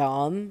being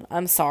dumb,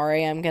 I'm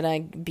sorry I'm gonna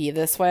be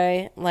this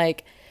way.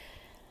 Like,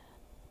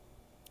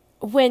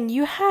 when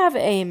you have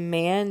a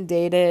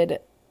mandated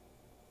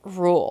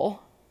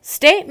rule,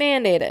 state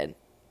mandated,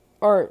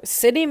 or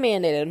city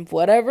mandated,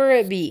 whatever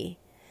it be,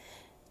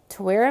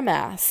 to wear a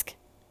mask,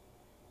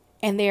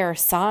 and there are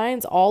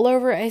signs all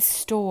over a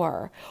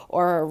store,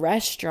 or a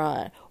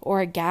restaurant,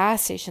 or a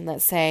gas station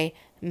that say,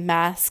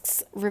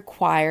 masks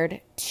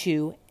required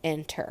to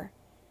enter.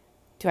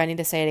 Do I need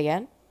to say it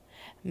again?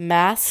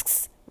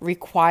 Masks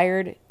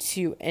required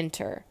to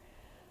enter.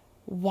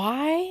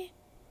 Why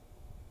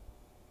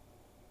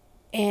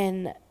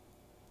in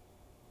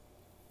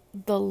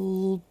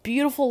the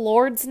beautiful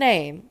Lord's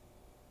name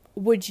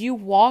would you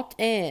walk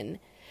in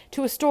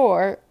to a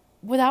store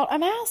without a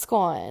mask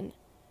on?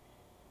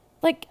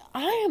 Like,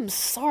 I am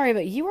sorry,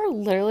 but you are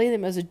literally the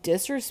most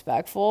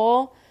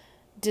disrespectful,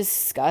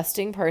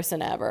 disgusting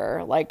person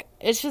ever. Like,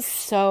 it's just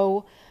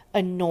so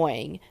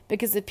annoying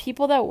because the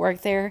people that work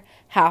there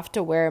have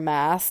to wear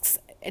masks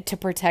to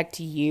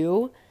protect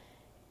you.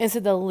 And so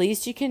the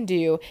least you can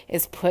do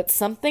is put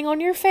something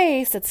on your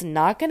face that's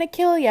not going to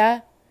kill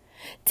you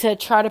to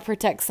try to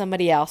protect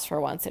somebody else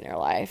for once in your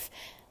life.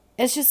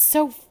 It's just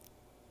so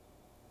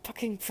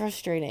fucking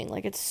frustrating.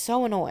 Like, it's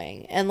so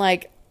annoying. And,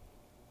 like,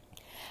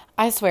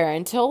 I swear,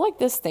 until, like,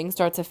 this thing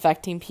starts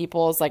affecting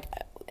people's, like,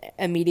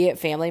 immediate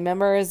family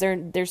members,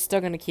 they're still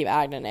going to keep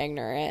acting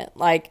ignorant.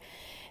 Like,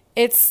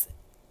 it's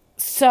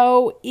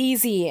so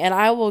easy, and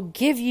I will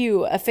give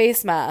you a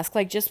face mask.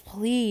 Like, just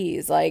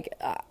please. Like,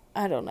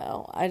 I don't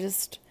know.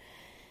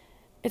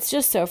 It's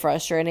just so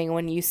frustrating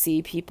when you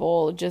see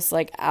people just,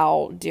 like,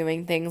 out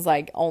doing things,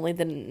 like, only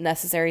the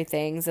necessary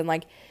things, and,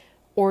 like,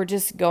 or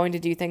just going to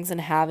do things and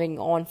having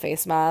on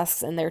face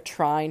masks, and they're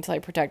trying to,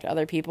 like, protect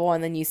other people,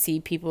 and then you see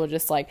people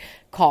just, like,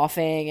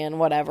 coughing and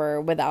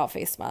whatever without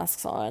face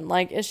masks on.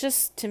 Like, it's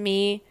just, to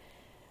me,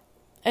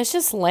 it's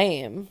just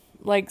lame.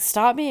 Like,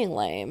 stop being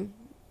lame.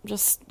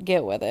 Just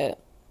get with it.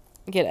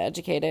 Get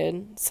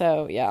educated.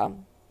 So, yeah.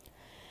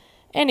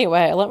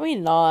 Anyway, let me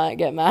not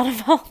get mad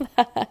about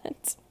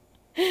that.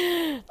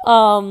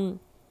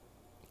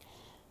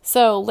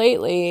 So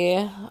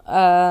lately,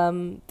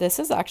 this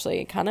is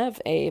actually kind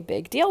of a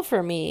big deal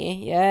for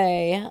me.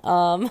 Yay.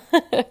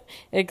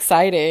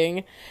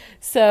 Exciting.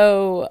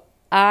 So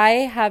I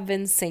have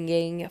been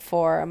singing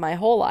for my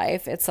whole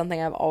life. It's something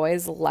I've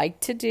always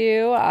liked to do.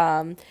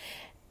 You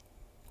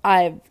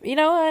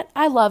know what?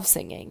 I love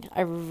singing.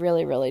 I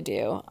really, really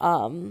do.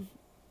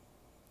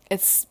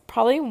 It's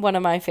probably one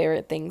of my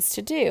favorite things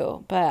to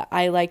do, but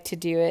I like to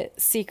do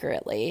it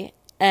secretly.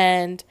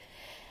 And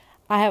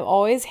I have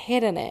always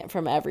hidden it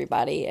from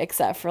everybody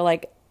except for,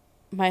 like,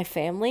 my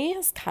family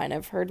has kind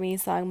of heard me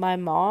sing. My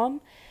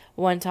mom,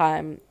 one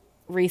time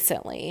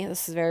recently,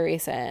 this is very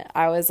recent,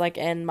 I was, like,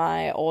 in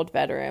my old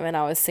bedroom and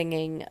I was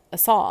singing a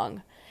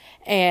song,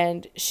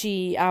 and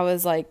I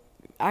was, like,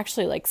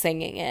 actually, like,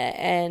 singing it,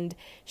 and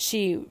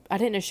I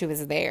didn't know she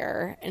was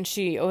there, and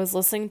she was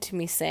listening to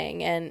me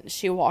sing, and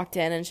she walked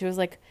in and she was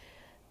like,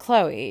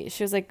 Chloe,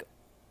 she was like,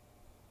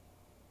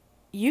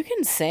 you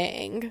can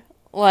sing.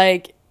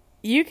 Like,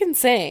 you can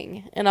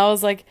sing. And I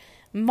was like,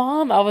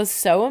 Mom, I was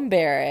so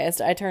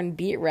embarrassed. I turned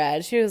beet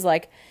red. She was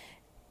like,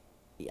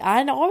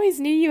 I always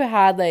knew you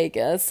had, like,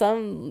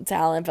 some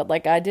talent, but,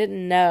 like, I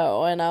didn't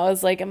know. And I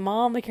was like,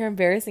 Mom, like, you're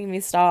embarrassing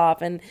me,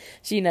 stop. And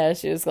she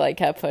she was, like,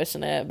 kept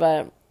pushing it.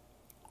 But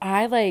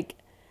I've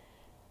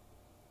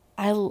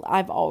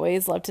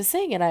always loved to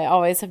sing, and I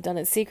always have done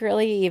it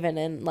secretly, even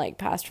in, like,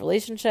 past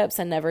relationships.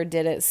 I never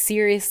did it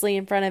seriously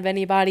in front of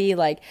anybody.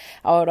 Like,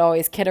 I would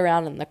always kid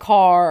around in the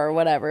car or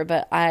whatever,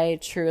 but I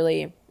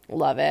truly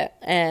love it.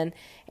 And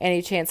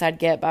any chance I'd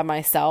get by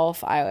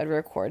myself, I would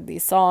record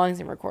these songs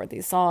and,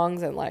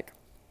 like,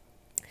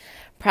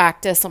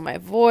 practice on my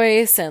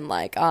voice. And,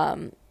 like,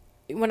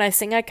 when I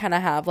sing, I kind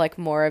of have, like,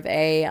 more of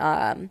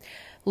a,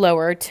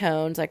 lower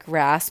tones, like,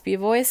 raspy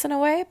voice in a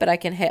way, but I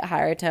can hit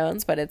higher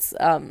tones, but it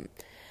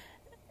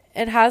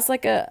has,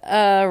 like,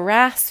 a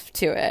rasp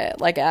to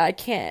it. Like, I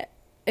can't,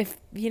 if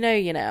you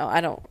know,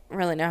 I don't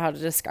really know how to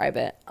describe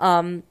it.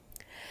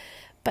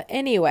 But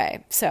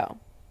anyway, so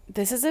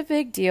this is a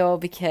big deal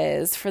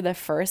because for the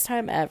first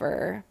time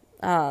ever,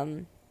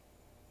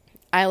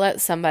 I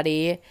let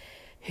somebody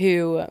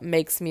who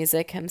makes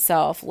music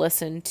himself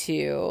listen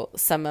to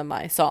some of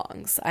my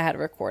songs I had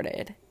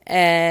recorded.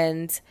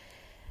 And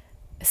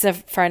it's a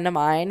friend of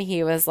mine.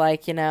 He was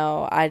like, he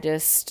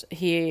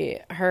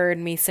heard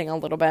me sing a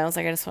little bit. I was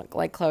like, I just want,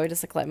 like, Chloe,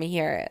 just like, let me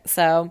hear it.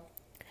 So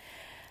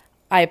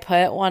I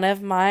put one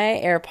of my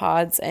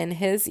AirPods in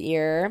his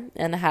ear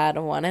and had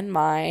one in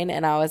mine,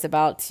 and I was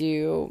about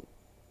to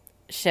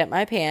shit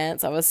my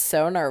pants. I was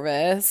so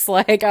nervous.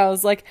 Like, I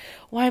was like,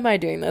 why am I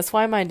doing this?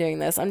 Why am I doing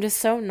this? I'm just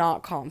so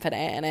not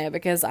confident in it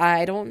because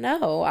I don't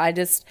know. I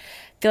just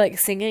feel like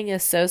singing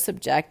is so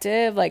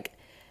subjective. Like,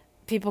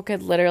 people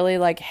could literally,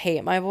 like,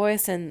 hate my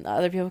voice and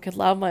other people could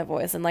love my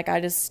voice. And, like,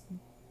 I just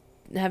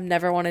have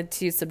never wanted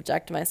to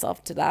subject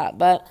myself to that.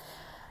 But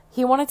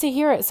he wanted to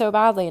hear it so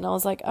badly. And I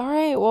was like, all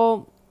right,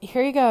 well,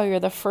 here you go.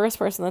 You're the first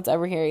person that's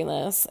ever hearing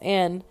this.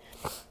 And,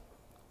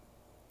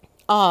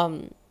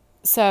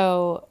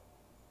 so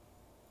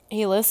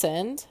he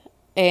listened,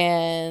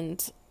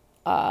 and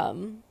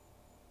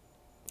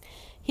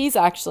he's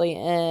actually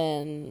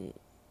in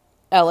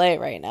LA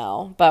right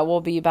now, but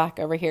we'll be back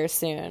over here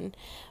soon.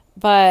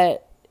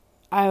 But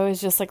I was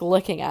just like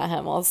looking at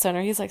him all of a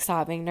sudden. He's like,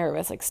 stop being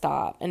nervous, like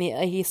stop. And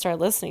he started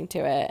listening to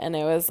it, and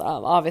it was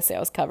obviously I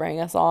was covering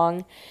a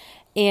song,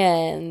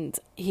 and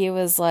he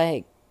was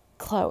like,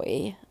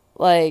 Chloe,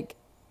 like,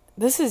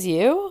 this is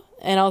you?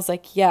 And I was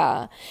like,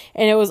 yeah.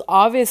 And it was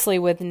obviously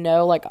with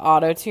no, like,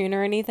 auto-tune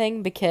or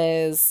anything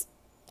because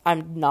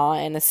I'm not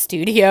in a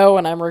studio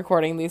when I'm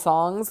recording these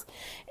songs.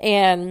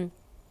 And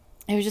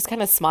he was just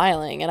kind of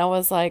smiling. And I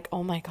was like,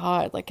 oh, my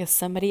God. Like, is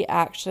somebody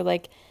actually,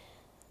 like,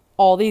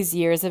 all these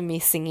years of me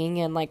singing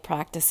and, like,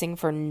 practicing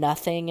for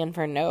nothing and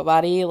for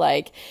nobody,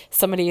 like,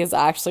 somebody is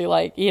actually,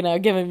 like,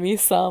 giving me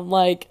some,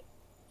 like,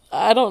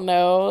 I don't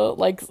know,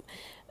 like,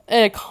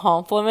 a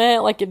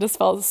compliment. Like, it just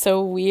felt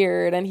so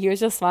weird. And he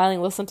was just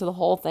smiling, listened to the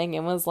whole thing,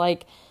 and was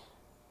like,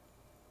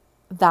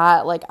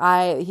 that, like,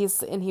 he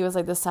was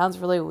like, this sounds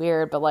really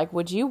weird, but, like,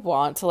 would you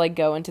want to, like,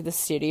 go into the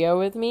studio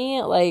with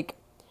me? Like,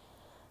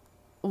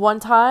 one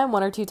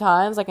or two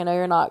times, like, I know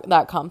you're not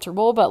that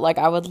comfortable, but, like,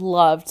 I would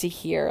love to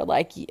hear,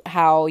 like,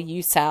 how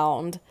you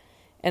sound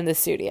in the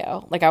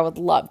studio. Like, I would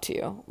love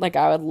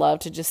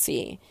to just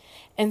see.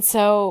 And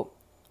so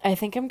I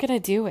think I'm gonna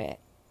do it.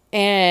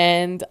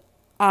 And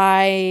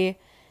I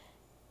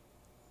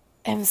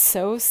am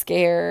so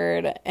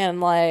scared,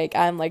 and, like,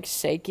 I'm, like,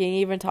 shaking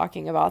even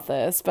talking about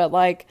this, but,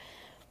 like,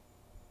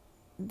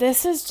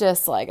 this is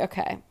just, like,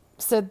 okay,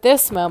 so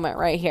this moment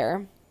right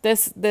here,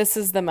 this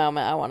is the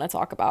moment I want to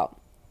talk about.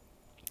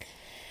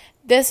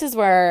 This is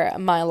where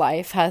my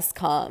life has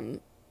come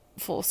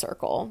full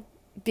circle,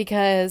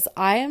 because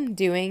I am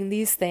doing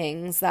these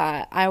things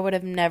that I would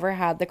have never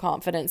had the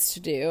confidence to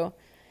do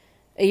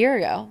a year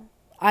ago.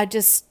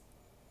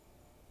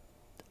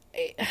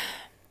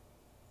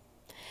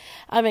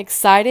 I'm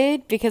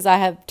excited because I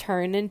have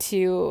turned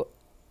into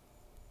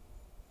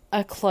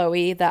a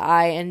Chloe that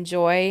I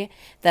enjoy,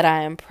 that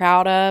I am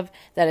proud of,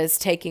 that is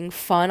taking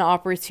fun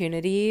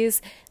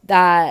opportunities,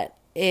 that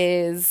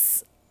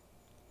is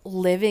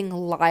living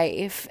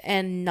life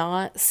and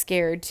not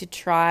scared to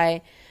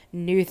try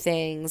new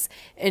things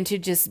and to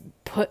just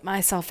put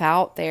myself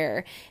out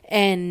there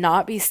and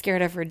not be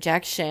scared of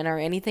rejection or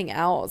anything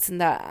else.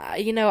 And that,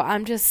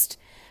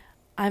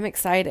 I'm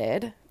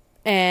excited.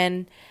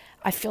 And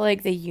I feel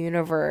like the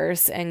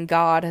universe and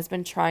God has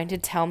been trying to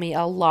tell me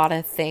a lot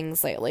of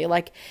things lately.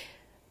 Like,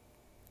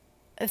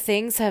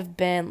 things have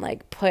been,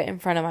 like, put in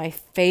front of my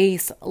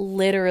face,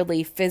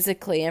 literally,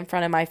 physically in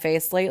front of my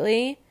face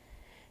lately,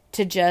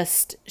 to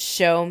just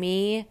show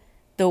me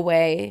the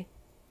way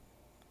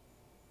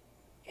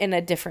in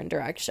a different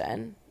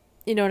direction.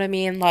 You know what I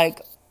mean?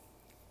 Like,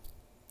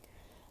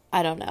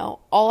 I don't know.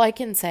 All I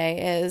can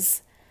say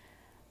is,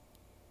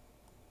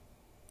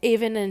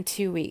 even in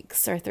 2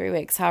 weeks or 3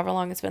 weeks, however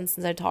long it's been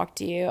since I talked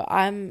to you,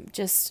 I'm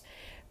just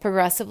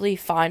progressively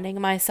finding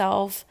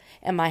myself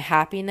and my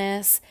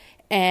happiness.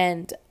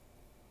 And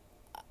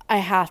I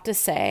have to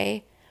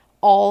say,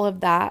 all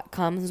of that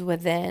comes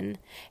within.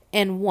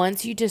 And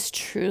once you just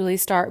truly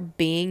start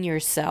being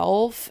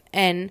yourself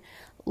and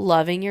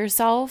loving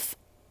yourself,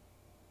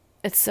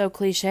 it's so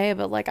cliche,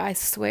 but, like, I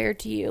swear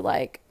to you,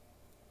 like,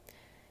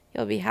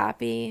 you'll be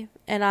happy.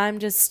 And I'm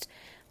just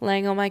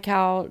laying on my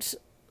couch,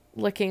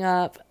 looking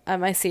up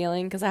at my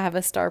ceiling because I have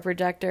a star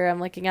projector.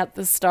 I'm looking at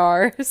the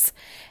stars.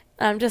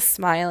 I'm just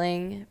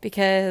smiling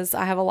because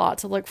I have a lot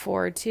to look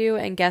forward to.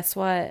 And guess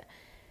what?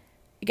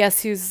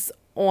 Guess who's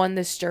on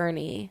this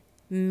journey?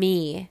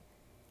 Me.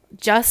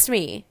 Just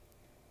me.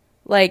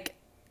 Like,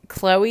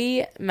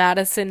 Chloe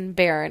Madison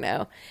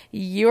Barano,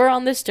 you're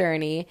on this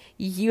journey.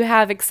 You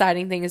have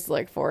exciting things to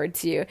look forward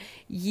to.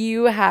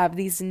 You have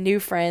these new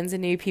friends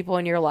and new people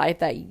in your life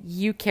that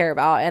you care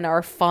about and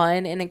are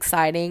fun and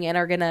exciting and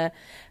are going to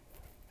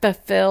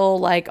fulfill,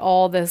 like,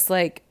 all this,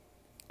 like,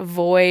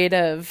 void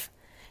of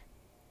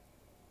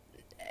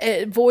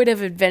void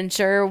of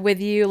adventure with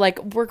you.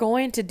 Like, we're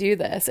going to do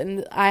this.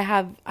 And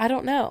I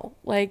don't know.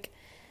 Like,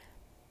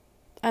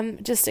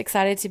 I'm just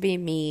excited to be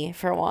me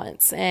for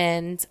once.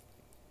 And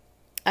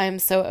I'm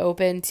so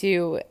open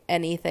to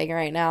anything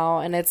right now.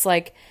 And it's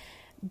like,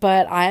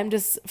 but I am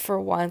just, for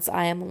once,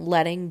 I am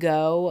letting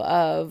go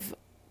of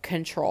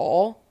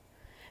control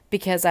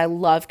because I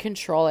love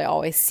control. I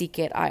always seek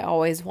it. I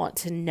always want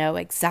to know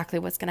exactly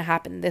what's going to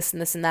happen, this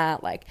and this and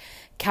that, like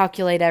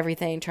calculate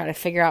everything, try to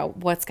figure out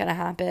what's going to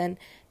happen.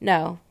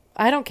 No,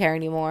 I don't care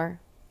anymore.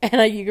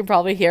 And you can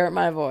probably hear it in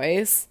my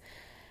voice.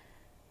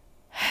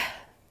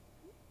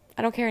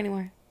 I don't care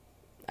anymore.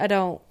 I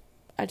don't.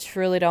 I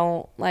truly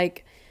don't.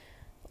 Like,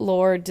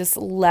 Lord, just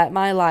let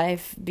my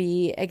life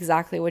be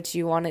exactly what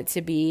you want it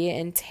to be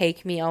and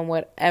take me on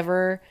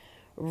whatever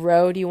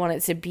road you want it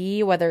to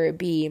be, whether it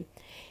be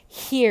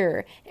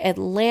here,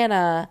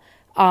 Atlanta,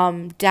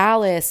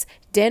 Dallas,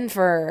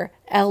 Denver,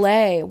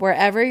 LA,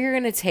 wherever you're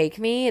going to take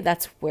me,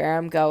 that's where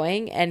I'm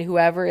going. And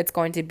whoever it's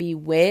going to be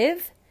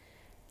with,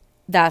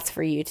 that's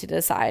for you to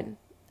decide.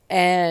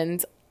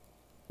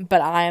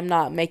 But I am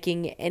not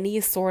making any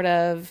sort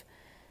of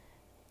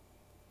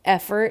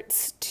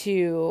efforts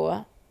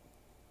to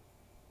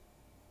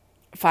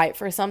fight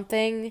for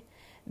something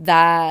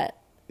that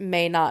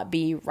may not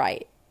be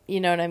right. You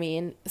know what I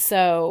mean?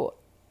 So,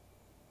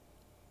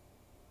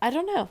 I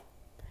don't know.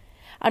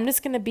 I'm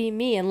just going to be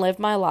me and live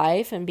my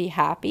life and be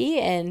happy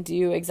and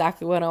do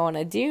exactly what I want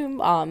to do.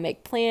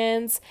 Make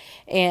plans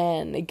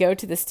and go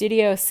to the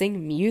studio,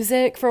 sing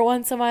music for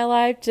once in my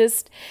life.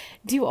 Just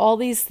do all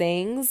these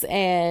things.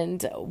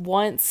 And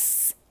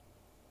once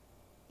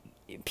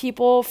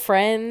people,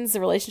 friends,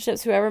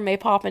 relationships, whoever may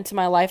pop into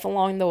my life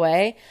along the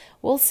way,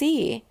 we'll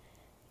see.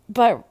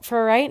 But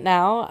for right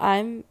now,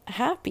 I'm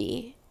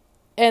happy.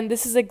 And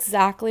this is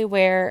exactly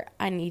where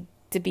I need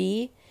to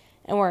be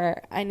and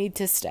where I need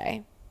to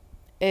stay,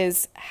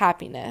 is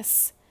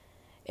happiness.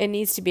 It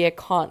needs to be a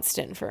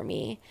constant for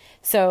me.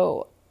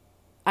 So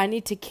I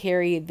need to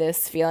carry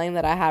this feeling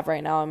that I have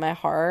right now in my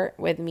heart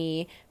with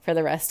me for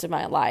the rest of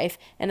my life.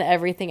 And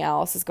everything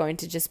else is going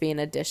to just be an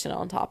addition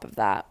on top of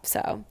that.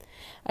 So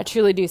I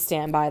truly do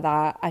stand by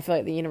that. I feel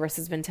like the universe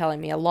has been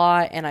telling me a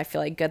lot, and I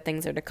feel like good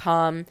things are to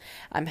come.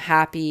 I'm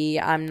happy.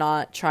 I'm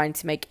not trying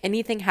to make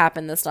anything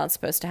happen that's not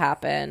supposed to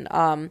happen.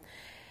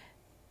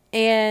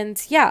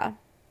 And yeah,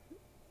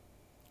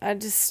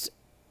 it's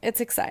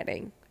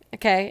exciting.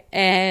 Okay.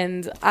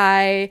 And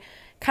I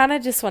kind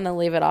of just want to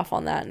leave it off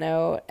on that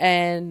note.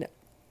 And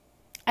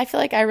I feel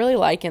like I really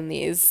like in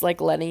these, like,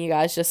 letting you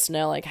guys just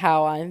know, like,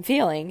 how I'm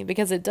feeling,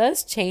 because it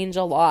does change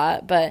a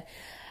lot. But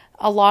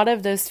a lot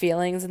of those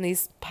feelings in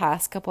these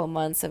past couple of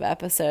months of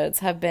episodes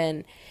have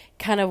been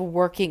kind of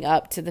working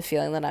up to the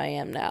feeling that I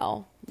am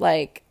now.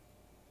 Like,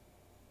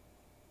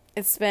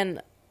 it's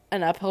been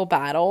an uphill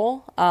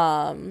battle.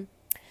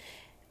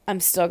 I'm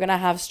still going to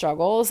have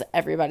struggles.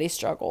 Everybody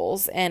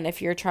struggles. And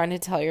if you're trying to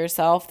tell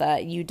yourself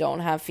that you don't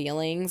have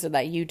feelings, or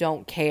that you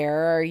don't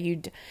care, or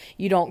you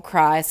don't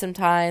cry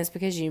sometimes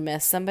because you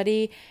miss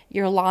somebody,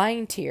 you're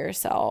lying to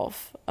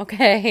yourself,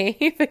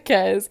 okay?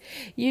 Because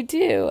you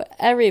do.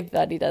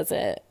 Everybody does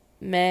it.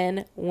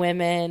 Men,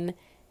 women,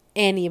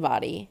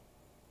 anybody,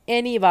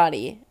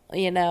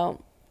 you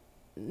know,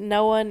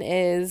 no one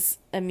is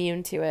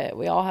immune to it.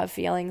 We all have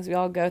feelings. We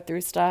all go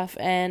through stuff.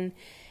 And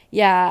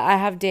yeah, I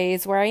have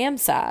days where I am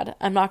sad.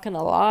 I'm not going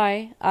to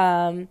lie.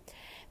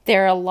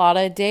 There are a lot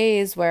of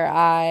days where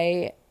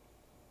I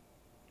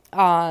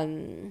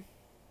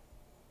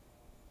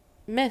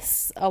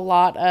miss a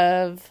lot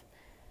of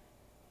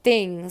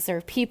things or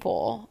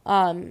people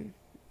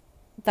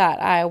that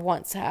I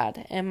once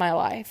had in my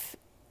life.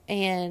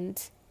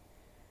 And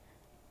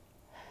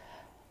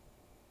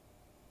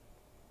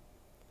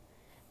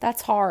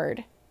that's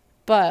hard.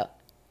 But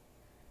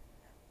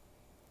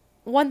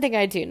one thing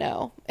I do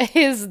know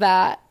is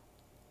that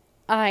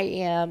I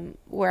am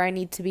where I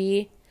need to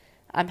be.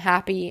 I'm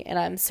happy and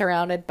I'm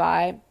surrounded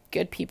by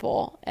good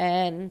people,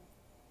 and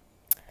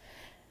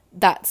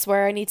that's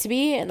where I need to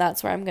be, and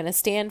that's where I'm going to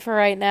stand for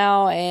right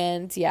now.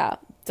 And yeah,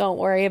 don't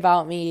worry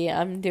about me.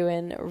 I'm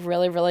doing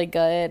really, really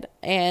good.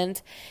 And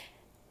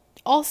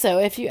also,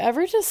 if you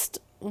ever just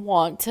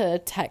want to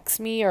text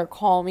me or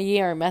call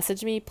me or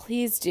message me,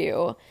 please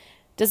do.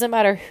 Doesn't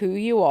matter who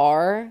you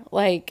are,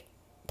 like,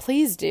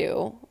 please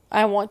do.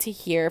 I want to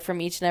hear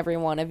from each and every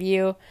one of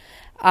you.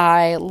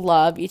 I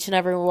love each and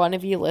every one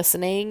of you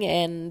listening.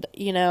 And,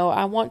 you know,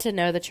 I want to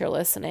know that you're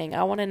listening.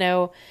 I want to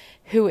know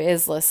who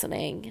is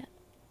listening.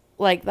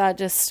 Like, that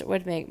just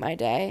would make my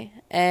day.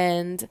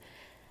 And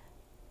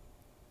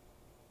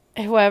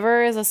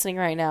whoever is listening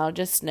right now,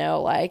 just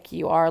know, like,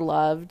 you are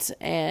loved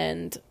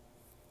and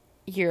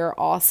you're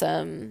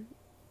awesome.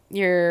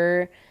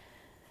 You're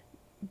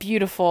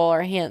beautiful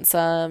or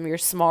handsome, you're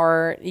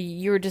smart,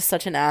 you're just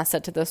such an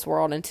asset to this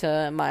world and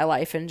to my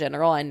life in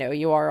general. I know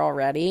you are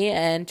already,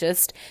 and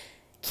just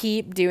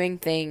keep doing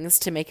things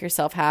to make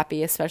yourself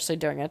happy, especially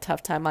during a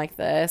tough time like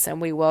this,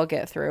 and we will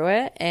get through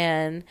it.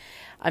 And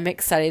I'm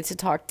excited to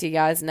talk to you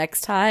guys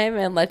next time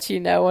and let you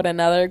know what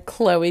another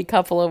Chloe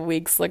couple of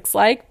weeks looks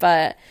like.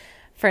 But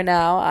for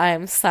now,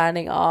 I'm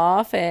signing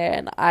off,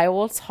 and I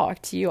will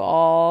talk to you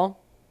all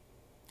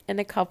in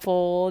a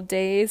couple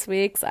days,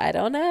 weeks, I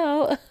don't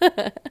know.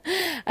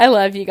 I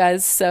love you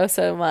guys so,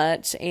 so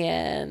much.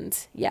 And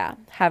yeah,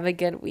 have a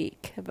good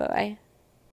week. Bye-bye.